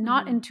 They're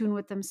not Mhm. in tune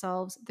with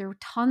themselves. They're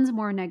tons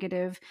more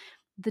negative.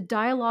 The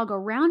dialogue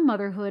around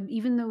motherhood,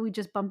 even though we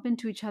just bump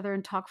into each other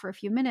and talk for a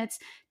few minutes,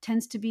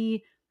 tends to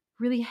be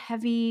really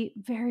heavy,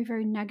 very,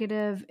 very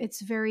negative.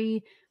 It's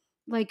very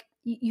like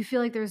you feel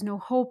like there's no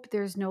hope,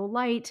 there's no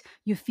light.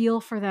 You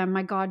feel for them.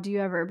 My God, do you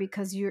ever?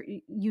 Because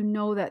you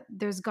know that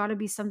there's got to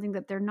be something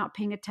that they're not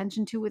paying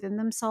attention to within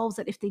themselves.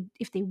 That if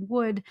they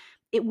would,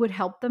 it would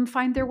help them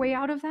find their way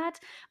out of that.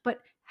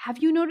 But have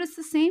you noticed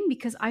the same?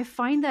 Because I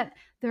find that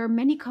there are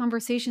many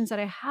conversations that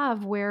I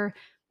have where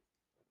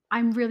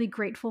I'm really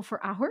grateful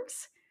for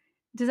ours.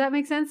 Does that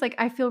make sense? Like,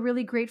 I feel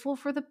really grateful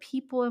for the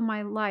people in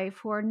my life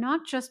who are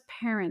not just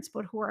parents,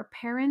 but who are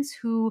parents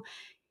who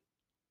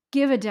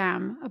give a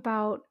damn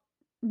about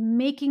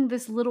making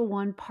this little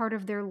one part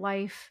of their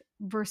life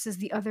versus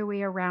the other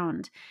way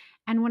around.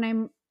 And when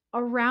I'm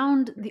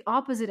around the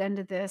opposite end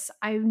of this,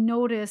 I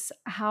notice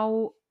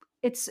how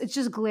it's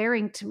just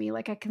glaring to me.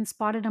 Like I can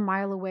spot it a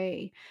mile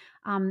away.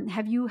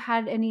 Have you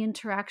had any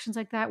interactions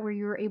like that where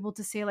you were able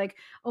to say like,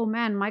 oh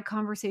man, my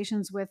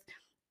conversations with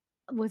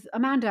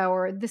Amanda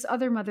or this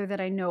other mother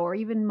that I know, or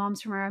even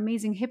moms from our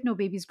amazing Hypno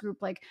Babies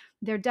group, like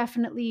they're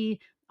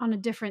definitely on a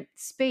different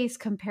space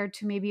compared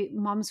to maybe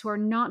moms who are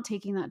not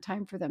taking that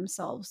time for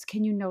themselves.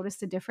 Can you notice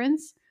the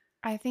difference?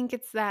 I think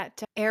it's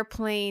that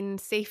airplane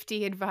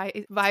safety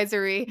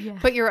advisory, Yeah.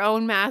 put your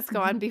own mask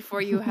on Mhm.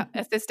 before you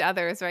assist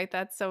others, right?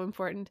 That's so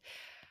important.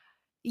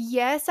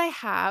 Yes, I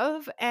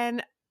have,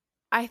 and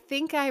I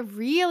think I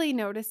really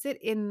notice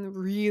it in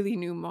really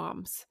new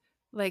moms.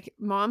 Like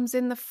moms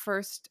in the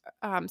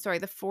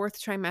the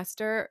fourth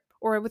trimester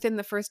or within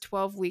the first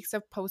 12 weeks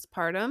of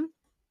postpartum.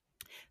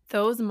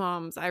 Those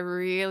moms I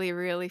really,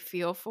 really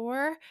feel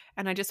for,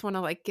 and I just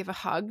wanna, like, give a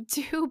hug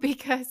to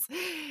because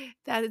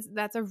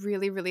that's a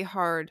really, really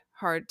hard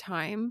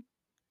time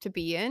to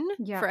be in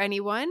Yeah. for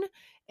anyone,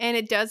 and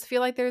it does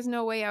feel like there's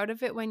no way out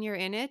of it when you're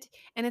in it,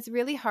 and it's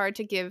really hard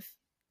to give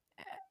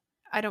eh,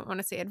 I don't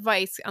wanna say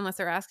advice unless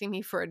they're asking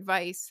me for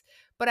advice,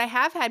 but I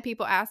have had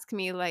people ask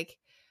me, like,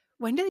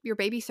 "When did your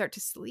baby start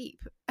to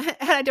sleep?"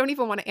 And I don't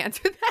even wanna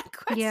answer that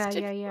Yeah, question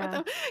yeah, for yeah.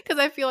 them because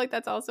I feel like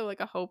that's also, like,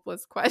 a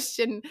hopeless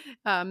question,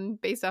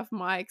 based off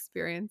my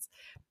experience.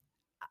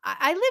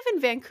 I live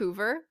in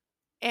Vancouver,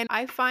 and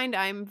I find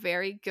I'm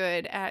very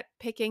good at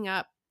picking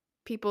up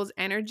people's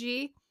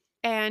energy,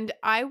 and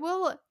I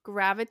will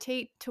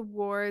gravitate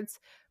towards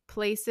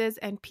places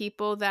and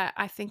people that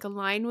I think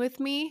align with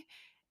me.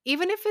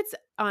 Even if it's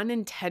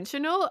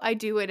unintentional, I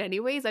do it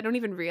anyways. I don't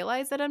even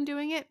realize that I'm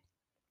doing it.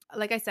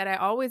 Like I said, I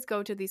always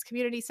go to these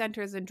community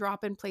centers and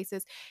drop in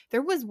places.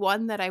 There was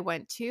one that I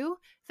went to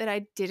that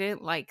I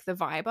didn't like the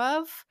vibe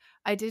of.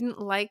 I didn't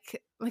like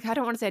I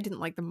don't want to say I didn't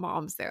like the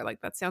moms there.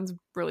 Like that sounds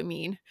really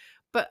mean.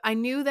 But I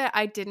knew that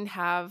I didn't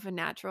have a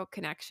natural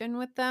connection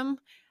with them.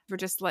 For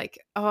just like,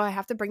 oh, I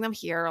have to bring them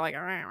here. Like,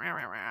 and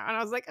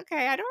I was like,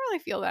 okay, I don't really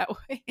feel that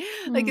way.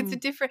 Like, it's a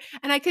Mm. different,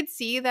 and I could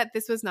see that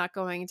this was not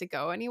going to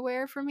go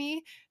anywhere for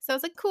me. So I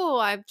was like, cool,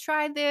 I've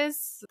tried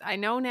this. I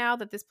know now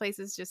that this place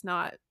is just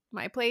not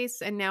my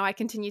place, and now I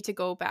continue to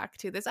go back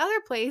to this other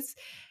place,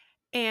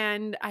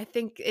 and I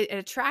think it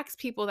attracts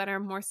people that are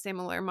more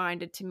similar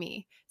minded to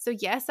me. So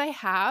yes, I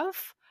have.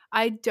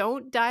 I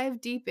don't dive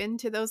deep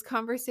into those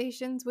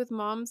conversations with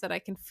moms that I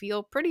can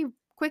feel pretty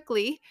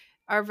quickly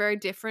are very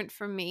different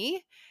from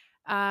me,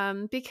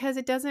 because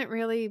it doesn't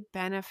really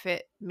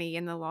benefit me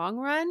in the long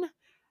run.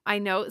 I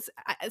know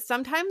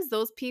sometimes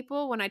those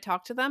people, when I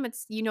talk to them,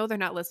 it's they're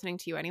not listening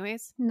to you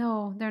anyways.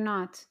 No, they're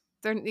not.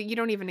 You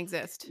don't even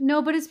exist.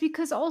 No, but it's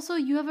because also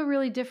you have a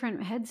really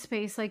different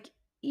headspace. Like,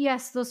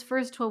 yes, those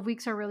first 12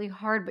 weeks are really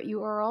hard, but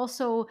you are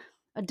also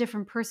a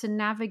different person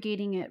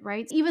navigating it,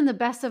 right? Even the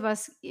best of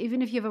us,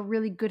 even if you have a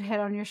really good head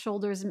on your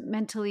shoulders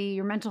mentally,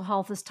 your mental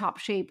health is top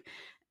shape.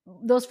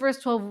 Those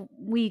first 12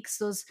 weeks,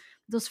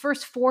 those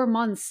first 4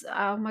 months,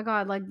 oh my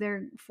God, like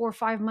they're 4 or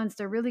 5 months,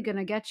 they're really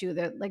gonna get you.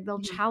 They're like they'll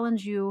Mhm.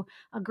 challenge you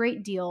a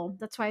great deal.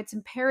 That's why it's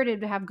imperative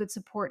to have good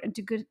support and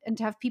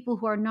to have people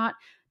who are not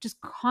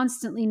just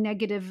constantly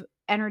negative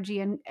energy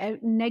and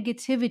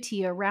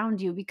negativity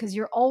around you because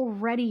you're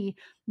already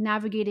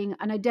navigating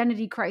an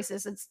identity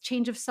crisis, it's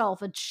change of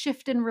self, a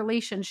shift in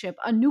relationship,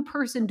 a new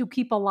person to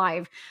keep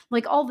alive,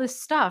 like all this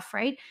stuff,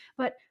 right?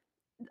 But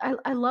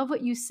I love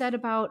what you said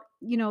about,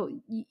 you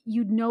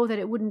know that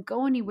it wouldn't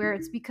go anywhere.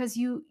 It's because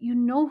you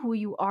know who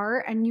you are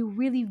and you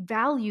really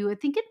value. I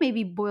think it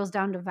maybe boils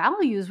down to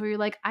values where you're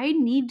like, I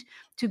need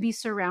to be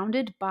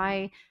surrounded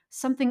by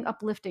something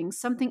uplifting,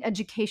 something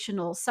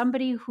educational,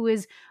 somebody who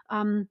is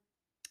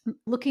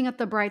looking at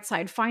the bright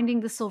side, finding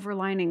the silver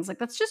linings. Like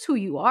that's just who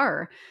you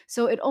are.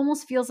 So it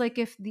almost feels like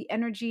if the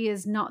energy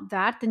is not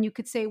that, then you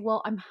could say,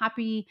 well, I'm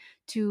happy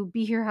to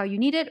be here how you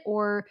need it,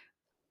 or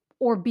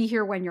be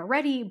here when you're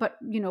ready, but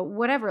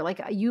whatever, like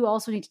you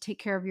also need to take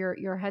care of your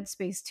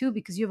headspace too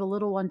because you have a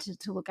little one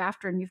to look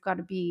after and you've got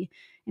to be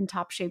in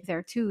top shape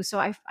there too. So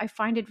I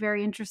find it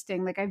very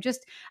interesting. Like I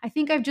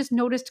think I've just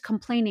noticed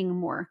complaining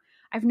more.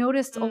 I've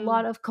noticed a Mm,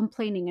 lot of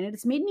complaining, and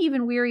it's made me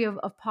even weary of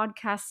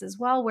podcasts as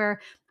well,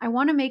 where I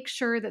want to make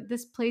sure that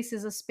this place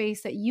is a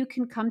space that you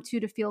can come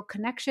to feel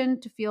connection,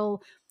 to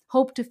feel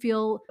hope, to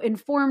feel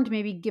informed,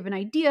 maybe given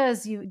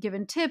ideas, you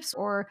given tips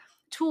or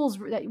tools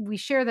that we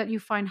share that you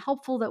find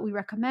helpful, that we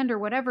recommend or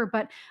whatever.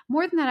 But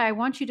more than that, I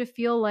want you to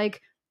feel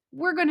like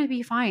we're going to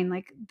be fine.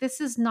 Like this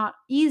is not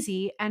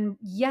easy. And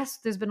yes,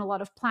 there's been a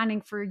lot of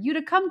planning for you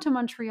to come to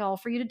Montreal,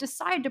 for you to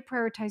decide to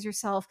prioritize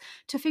yourself,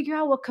 to figure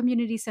out what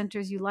community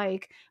centers you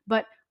like.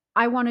 But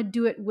I want to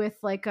do it with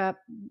like a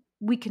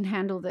we can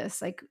handle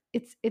this. Like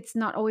it's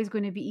not always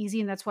going to be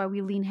easy, and that's why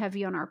we lean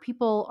heavy on our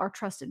people, our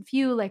trusted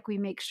few. Like we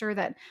make sure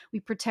that we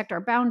protect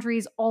our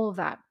boundaries, all of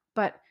that.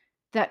 But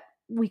that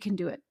we can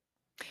do it.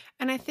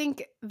 and I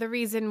think the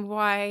reason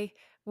why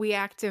we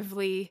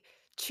actively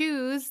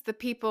choose the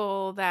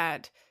people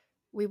that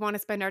we wanna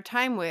spend our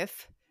time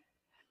with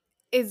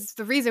is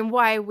the reason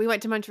why we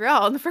went to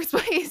Montreal in the first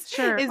place,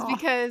 Sure. is Oh.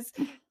 because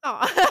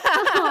aw.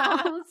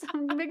 Oh,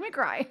 make me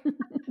cry.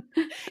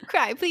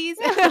 Cry, please.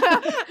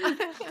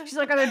 She's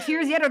like, "Are there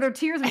tears yet? Are there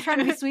tears? I'm trying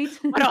to be sweet."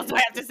 What else do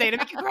I have to say to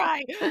make you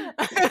cry?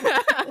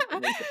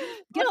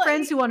 Get Well,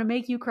 friends who wanna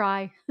make you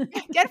cry.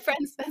 get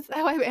friends. That's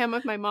how I am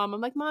with my mom.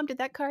 I'm like, "Mom, did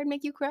that card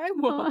make you cry?"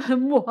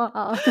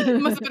 Mwah.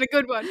 It must have been a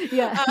good one.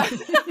 Yeah.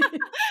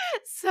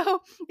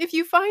 So if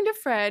you find a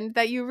friend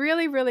that you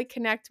really, really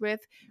connect with,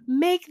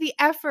 make the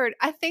effort.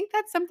 I think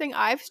that's something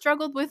I've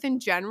struggled with in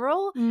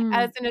general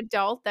as Mm, an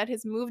adult that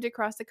has moved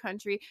across the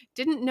country,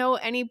 didn't know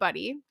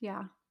anybody.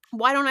 yeah.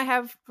 Why don't I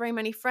have very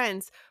many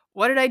friends?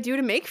 What did I do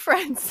to make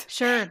friends?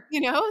 Sure.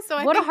 So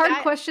I What a think hard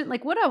that question,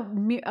 like, what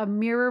a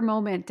mirror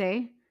moment,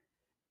 eh?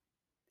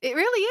 it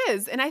really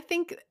is. And I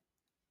think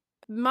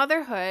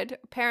motherhood,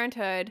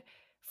 parenthood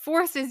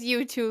forces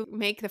you to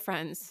make the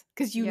friends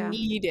because you Yeah,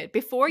 need it.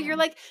 Before you're yeah,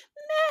 like,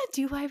 nah,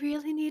 do I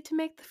really need to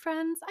make the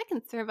friends? I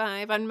can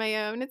survive on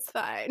my own. It's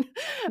fine.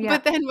 yeah.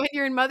 But then when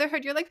you're in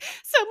motherhood, you're like,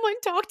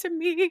 someone talk to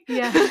me.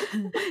 Yeah.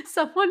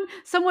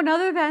 Someone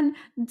other than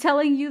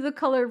telling you the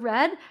color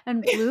red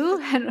and blue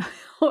and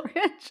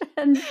orange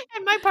and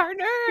And my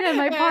partner. yeah,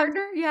 my And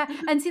partner. Yeah.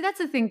 And see, that's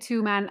the thing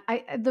too, man.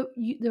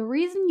 The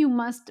reason you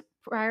must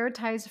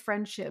prioritize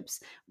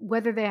friendships,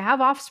 whether they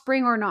have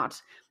offspring or not,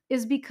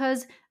 is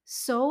because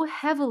so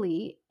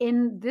heavily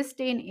in this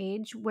day and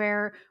age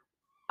where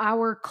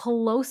our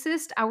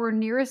closest, our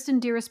nearest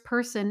and dearest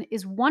person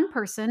is one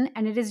person,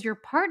 and it is your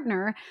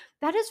partner.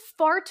 That is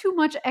far too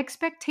much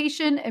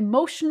expectation,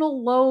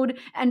 emotional load,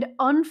 and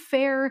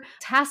unfair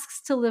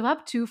tasks to live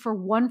up to for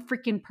one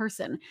freaking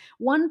person.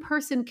 One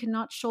person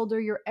cannot shoulder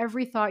your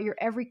every thought, your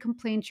every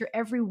complaint, your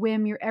every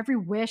whim, your every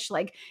wish.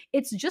 Like,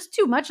 it's just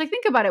too much. Like,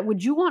 think about it.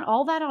 Would you want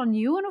all that on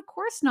you? And of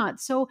course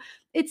not. So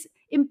it's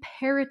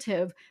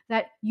imperative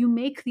that you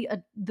make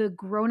the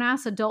grown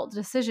ass adult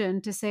decision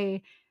to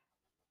say,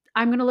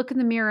 I'm going to look in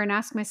the mirror and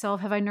ask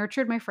myself, have I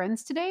nurtured my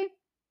friends today?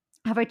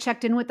 Have I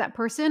checked in with that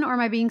person? Or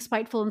am I being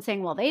spiteful and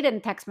saying, well, they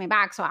didn't text me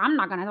back, so I'm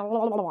not going to.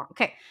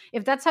 Okay.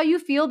 If that's how you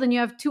feel, then you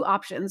have two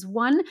options.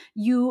 One,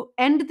 you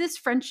end this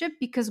friendship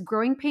because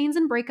growing pains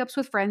and breakups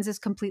with friends is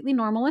completely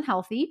normal and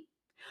healthy.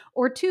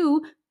 Or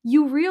two,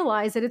 you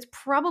realize that it's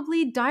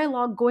probably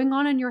dialogue going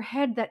on in your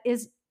head that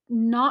is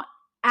not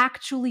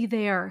actually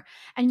there.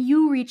 And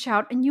you reach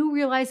out and you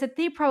realize that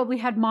they probably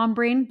had mom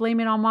brain, blame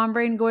it on mom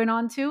brain going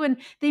on too. And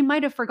they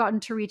might have forgotten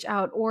to reach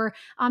out. Or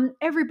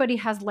everybody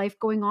has life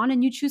going on,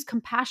 and you choose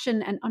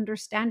compassion and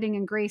understanding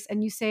and grace.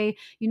 And you say,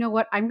 you know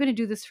what? I'm going to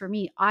do this for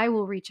me. I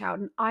will reach out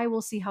and I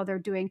will see how they're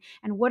doing.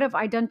 And what have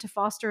I done to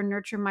foster and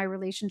nurture my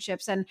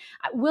relationships? And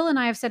Will and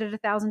I have said it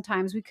 1,000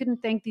 times. We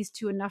couldn't thank these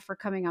two enough for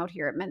coming out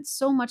here. It meant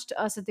so much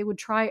to us that they would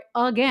try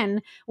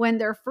again when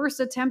their first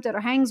attempt at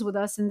hangs with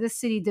us in this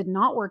city did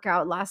not work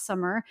out last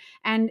summer,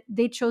 and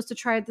they chose to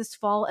try it this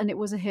fall, and it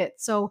was a hit.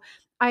 So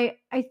I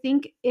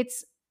think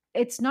it's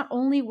not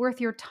only worth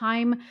your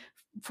time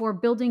for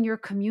building your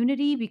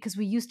community, because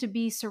we used to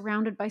be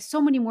surrounded by so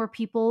many more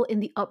people in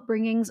the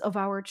upbringings of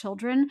our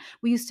children.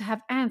 We used to have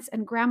aunts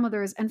and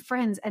grandmothers and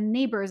friends and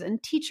neighbors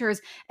and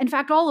teachers. In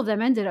fact, all of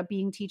them ended up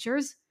being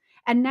teachers.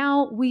 And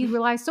now we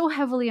rely so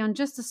heavily on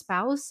just a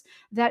spouse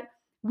that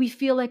we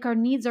feel like our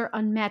needs are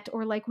unmet,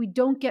 or like we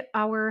don't get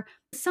our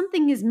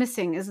something is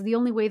missing, is the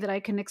only way that I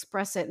can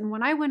express it. And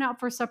when I went out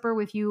for supper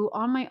with you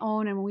on my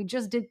own, and we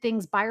just did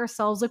things by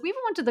ourselves, like we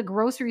even went to the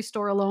grocery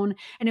store alone,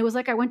 and it was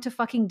like I went to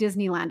fucking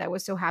Disneyland. I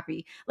was so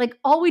happy. Like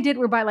all we did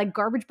were buy like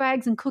garbage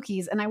bags and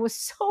cookies, and I was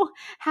so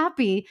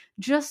happy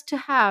just to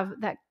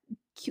have that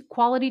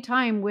quality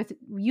time with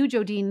you,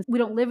 Jodine. We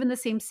don't live in the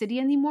same city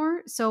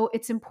anymore, so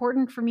it's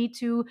important for me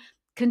to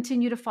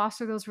continue to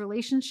foster those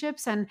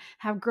relationships and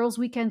have girls'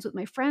 weekends with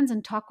my friends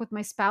and talk with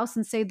my spouse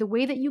and say, the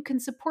way that you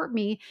can support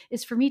me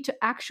is for me to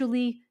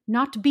actually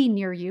not be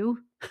near you.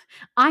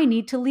 I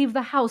need to leave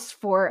the house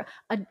for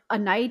a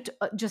night,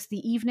 just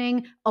the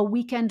evening, a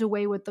weekend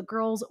away with the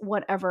girls,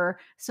 whatever.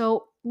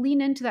 So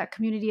lean into that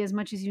community as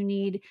much as you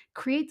need.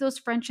 Create those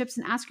friendships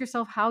and ask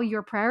yourself how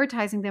you're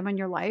prioritizing them in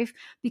your life.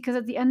 Because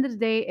at the end of the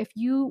day, if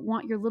you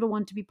want your little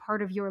one to be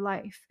part of your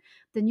life,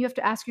 then you have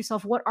to ask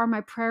yourself, what are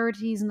my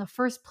priorities in the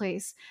first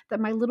place that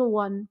my little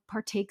one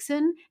partakes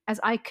in as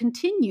I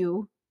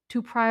continue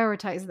to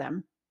prioritize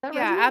them? Does that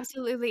Yeah, resonate?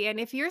 absolutely. And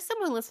if you're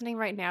someone listening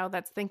right now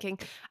that's thinking,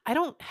 I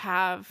don't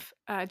have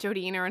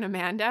Jodine or an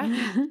Amanda,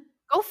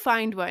 go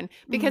find one,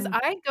 because Mm,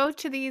 I go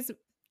to these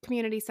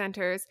community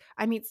centers.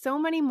 I meet so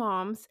many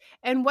moms,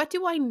 and what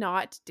do I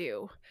not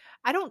do?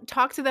 I don't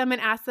talk to them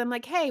and ask them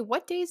like, "Hey,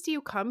 what days do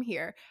you come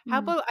here? How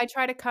mm. about I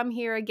try to come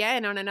here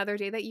again on another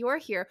day that you're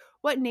here?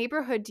 What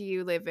neighborhood do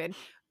you live in?"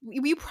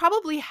 We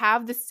probably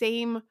have the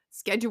same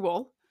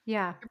schedule.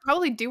 Yeah. You're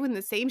probably doing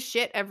the same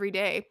shit every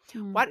day.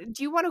 Mm. What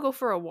do you wanna go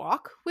for a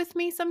walk with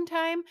me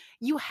sometime?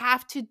 You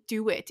have to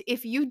do it.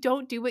 If you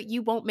don't do it,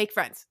 you won't make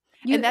friends,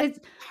 You and that's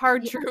it's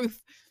hard Yeah,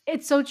 truth.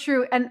 it's so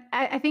true. And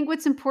I think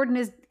what's important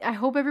is, I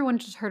hope everyone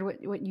just heard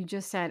what you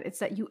just said. It's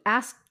that you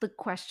ask the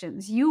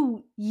questions.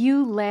 You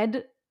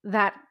led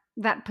that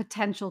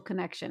potential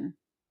connection.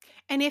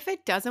 And if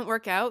it doesn't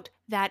work out,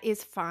 that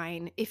is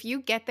fine. If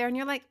you get there and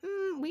you're like,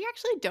 we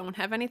actually don't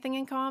have anything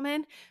in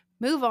common,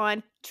 Move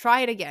on, try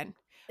it again.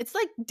 It's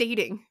like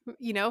dating,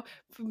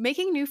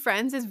 making new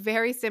friends is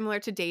very similar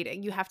to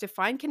dating. You have to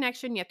find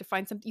connection. You have to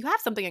find something. You have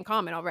something in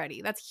common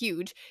already. That's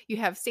huge. You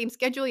have same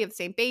schedule. You have the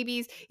same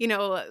babies. You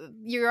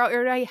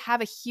already have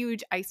a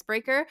huge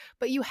icebreaker,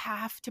 but you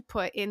have to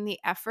put in the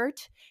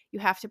effort. You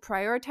have to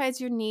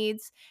prioritize your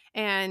needs,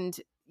 and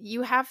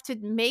you have to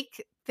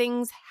make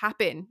things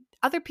happen.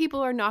 Other people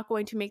are not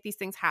going to make these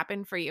things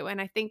happen for you. And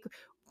I think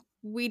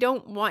we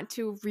don't want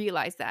to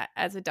realize that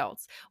as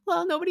adults.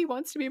 Well, nobody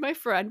wants to be my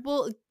friend.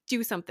 Well,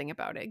 do something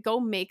about it. Go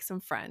make some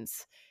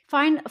friends.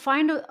 Find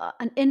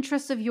an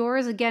interest of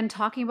yours. Again,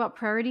 talking about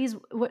priorities.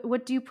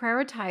 What do you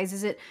prioritize?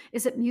 Is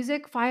it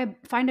music?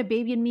 Find a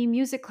Baby and Me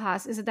music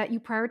class. Is it that you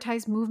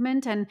prioritize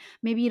movement and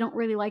maybe you don't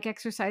really like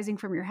exercising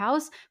from your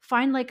house?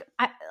 Find like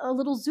a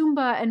little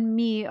Zumba and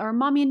Me, or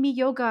Mommy and Me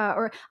yoga.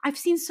 Or I've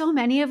seen so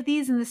many of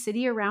these in the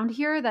city around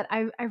here that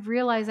I've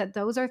realized that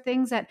those are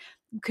things that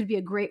could be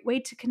a great way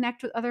to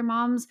connect with other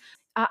moms.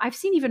 I've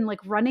seen even like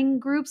running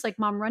groups, like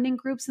mom running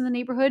groups in the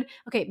neighborhood.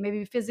 Okay,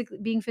 maybe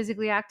being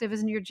physically active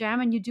isn't your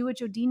jam, and you do what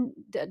Jodine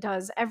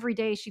does every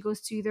day. She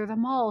goes to either the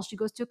mall, she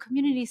goes to a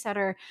community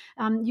center.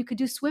 You could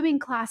do swimming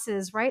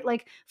classes, right?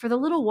 Like for the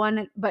little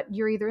one, but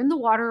you're either in the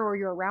water or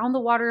you're around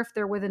the water if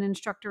they're with an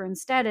instructor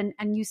instead.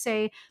 And you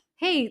say,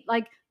 hey,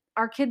 like,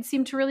 our kids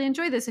seem to really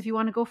enjoy this. If you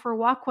want to go for a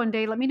walk one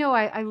day, let me know.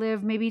 I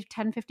live maybe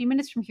 10-15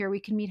 minutes from here. We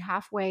can meet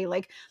halfway.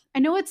 Like, I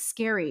know it's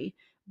scary,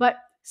 but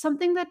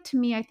something that to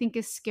me I think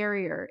is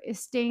scarier is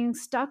staying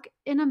stuck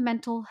in a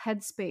mental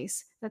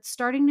headspace that's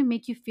starting to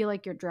make you feel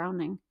like you're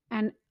drowning.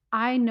 And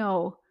I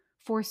know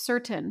for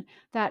certain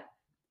that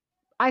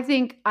I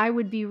think I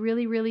would be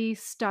really, really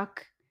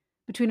stuck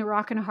between a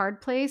rock and a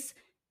hard place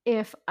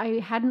if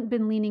I hadn't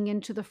been leaning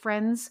into the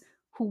friends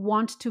who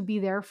want to be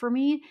there for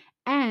me,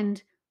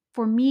 and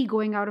for me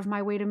going out of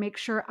my way to make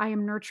sure I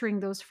am nurturing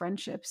those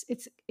friendships.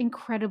 It's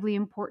incredibly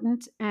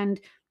important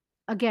and,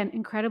 again,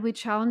 incredibly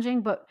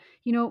challenging, but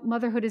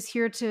motherhood is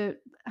here to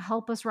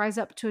help us rise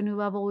up to a new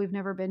level we've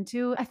never been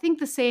to. I think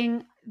the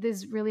saying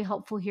is really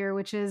helpful here,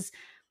 which is,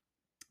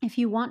 if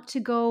you want to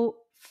go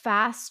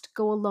fast,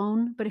 go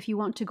alone, but if you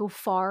want to go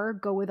far,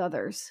 go with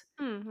others.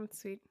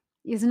 That's sweet.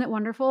 Isn't it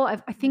wonderful?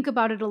 I think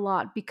about it a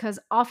lot because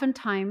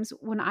oftentimes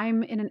when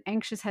I'm in an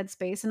anxious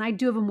headspace, and I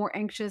do have a more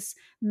anxious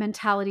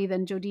mentality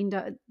than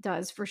Jodine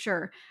does for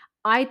sure,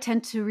 I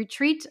tend to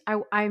retreat.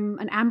 I'm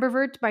an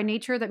ambivert by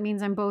nature. That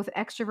means I'm both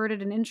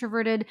extroverted and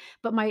introverted,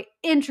 but my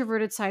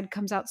introverted side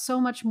comes out so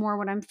much more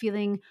when I'm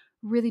feeling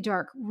really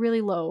dark,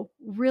 really low,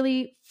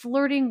 really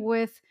flirting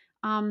with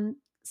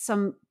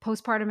some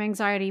postpartum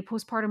anxiety,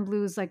 postpartum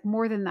blues, like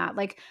more than that.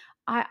 Like,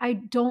 I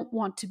don't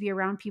want to be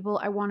around people.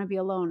 I want to be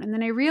alone. And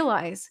then I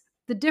realize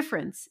the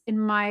difference in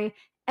my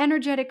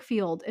energetic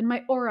field, in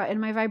my aura, in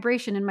my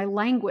vibration, in my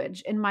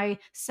language, in my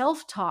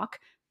self talk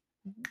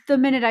the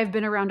minute I've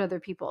been around other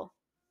people.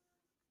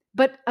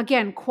 But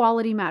again,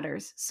 quality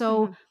matters.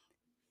 So,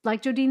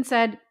 like Jodine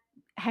said,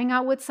 hang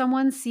out with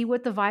someone, see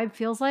what the vibe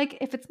feels like.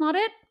 If it's not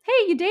it, hey,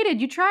 you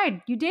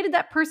dated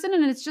that person,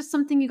 and it's just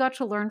something you got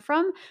to learn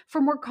from for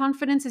more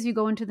confidence as you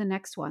go into the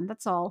next one.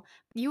 That's all.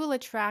 You will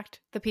attract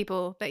the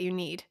people that you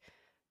need.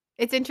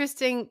 It's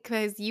interesting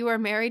because you are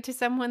married to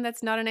someone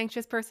that's not an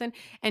anxious person,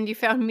 and you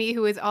found me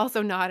who is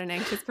also not an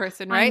anxious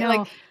person, I right?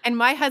 know. And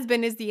my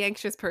husband is the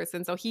anxious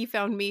person, so he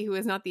found me who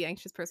is not the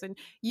anxious person.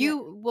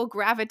 You will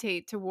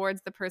gravitate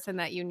towards the person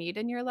that you need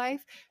in your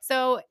life.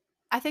 So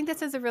I think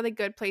this is a really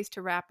good place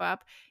to wrap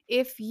up.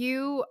 If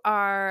you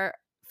are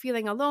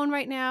feeling alone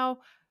right now,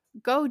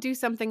 go do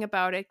something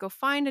about it. Go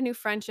find a new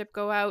friendship.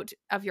 Go out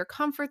of your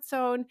comfort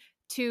zone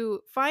to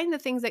find the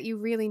things that you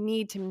really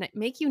need to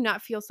make you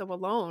not feel so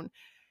alone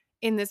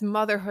in this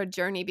motherhood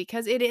journey,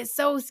 because it is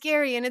so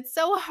scary and it's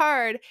so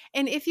hard.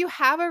 And if you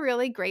have a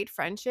really great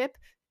friendship,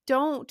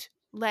 don't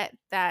let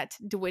that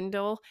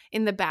dwindle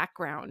in the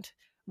background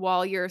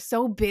while you're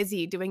so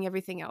busy doing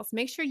everything else.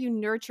 Make sure you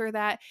nurture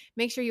that.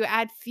 Make sure you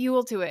add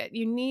fuel to it.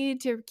 You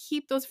need to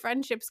keep those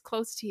friendships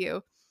close to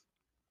you.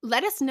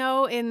 Let us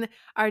know in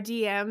our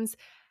DMs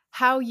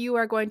how you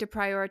are going to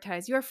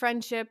prioritize your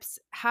friendships.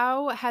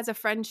 How has a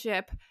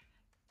friendship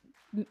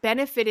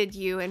benefited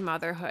you in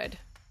motherhood?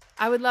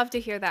 I would love to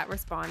hear that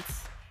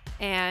response.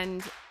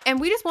 And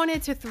we just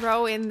wanted to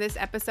throw in this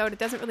episode. It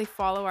doesn't really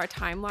follow our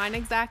timeline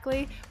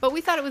exactly, but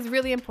we thought it was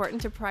really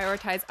important to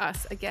prioritize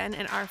us again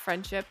and our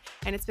friendship.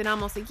 And it's been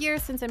almost a year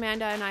since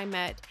Amanda and I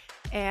met,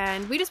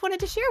 and we just wanted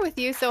to share with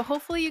you. So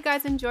hopefully you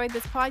guys enjoyed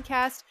this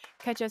podcast.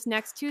 Catch us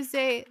next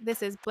Tuesday.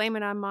 This is Blame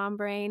It on Mom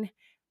Brain.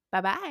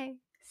 Bye-bye.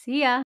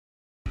 See ya.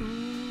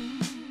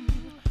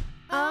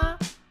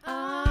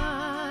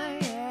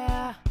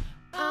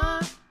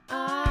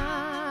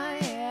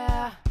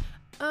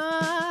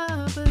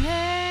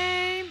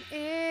 Blame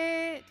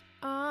it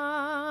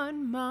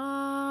on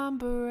Mom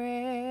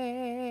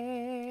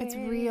Brain. It's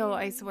real,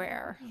 I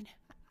swear.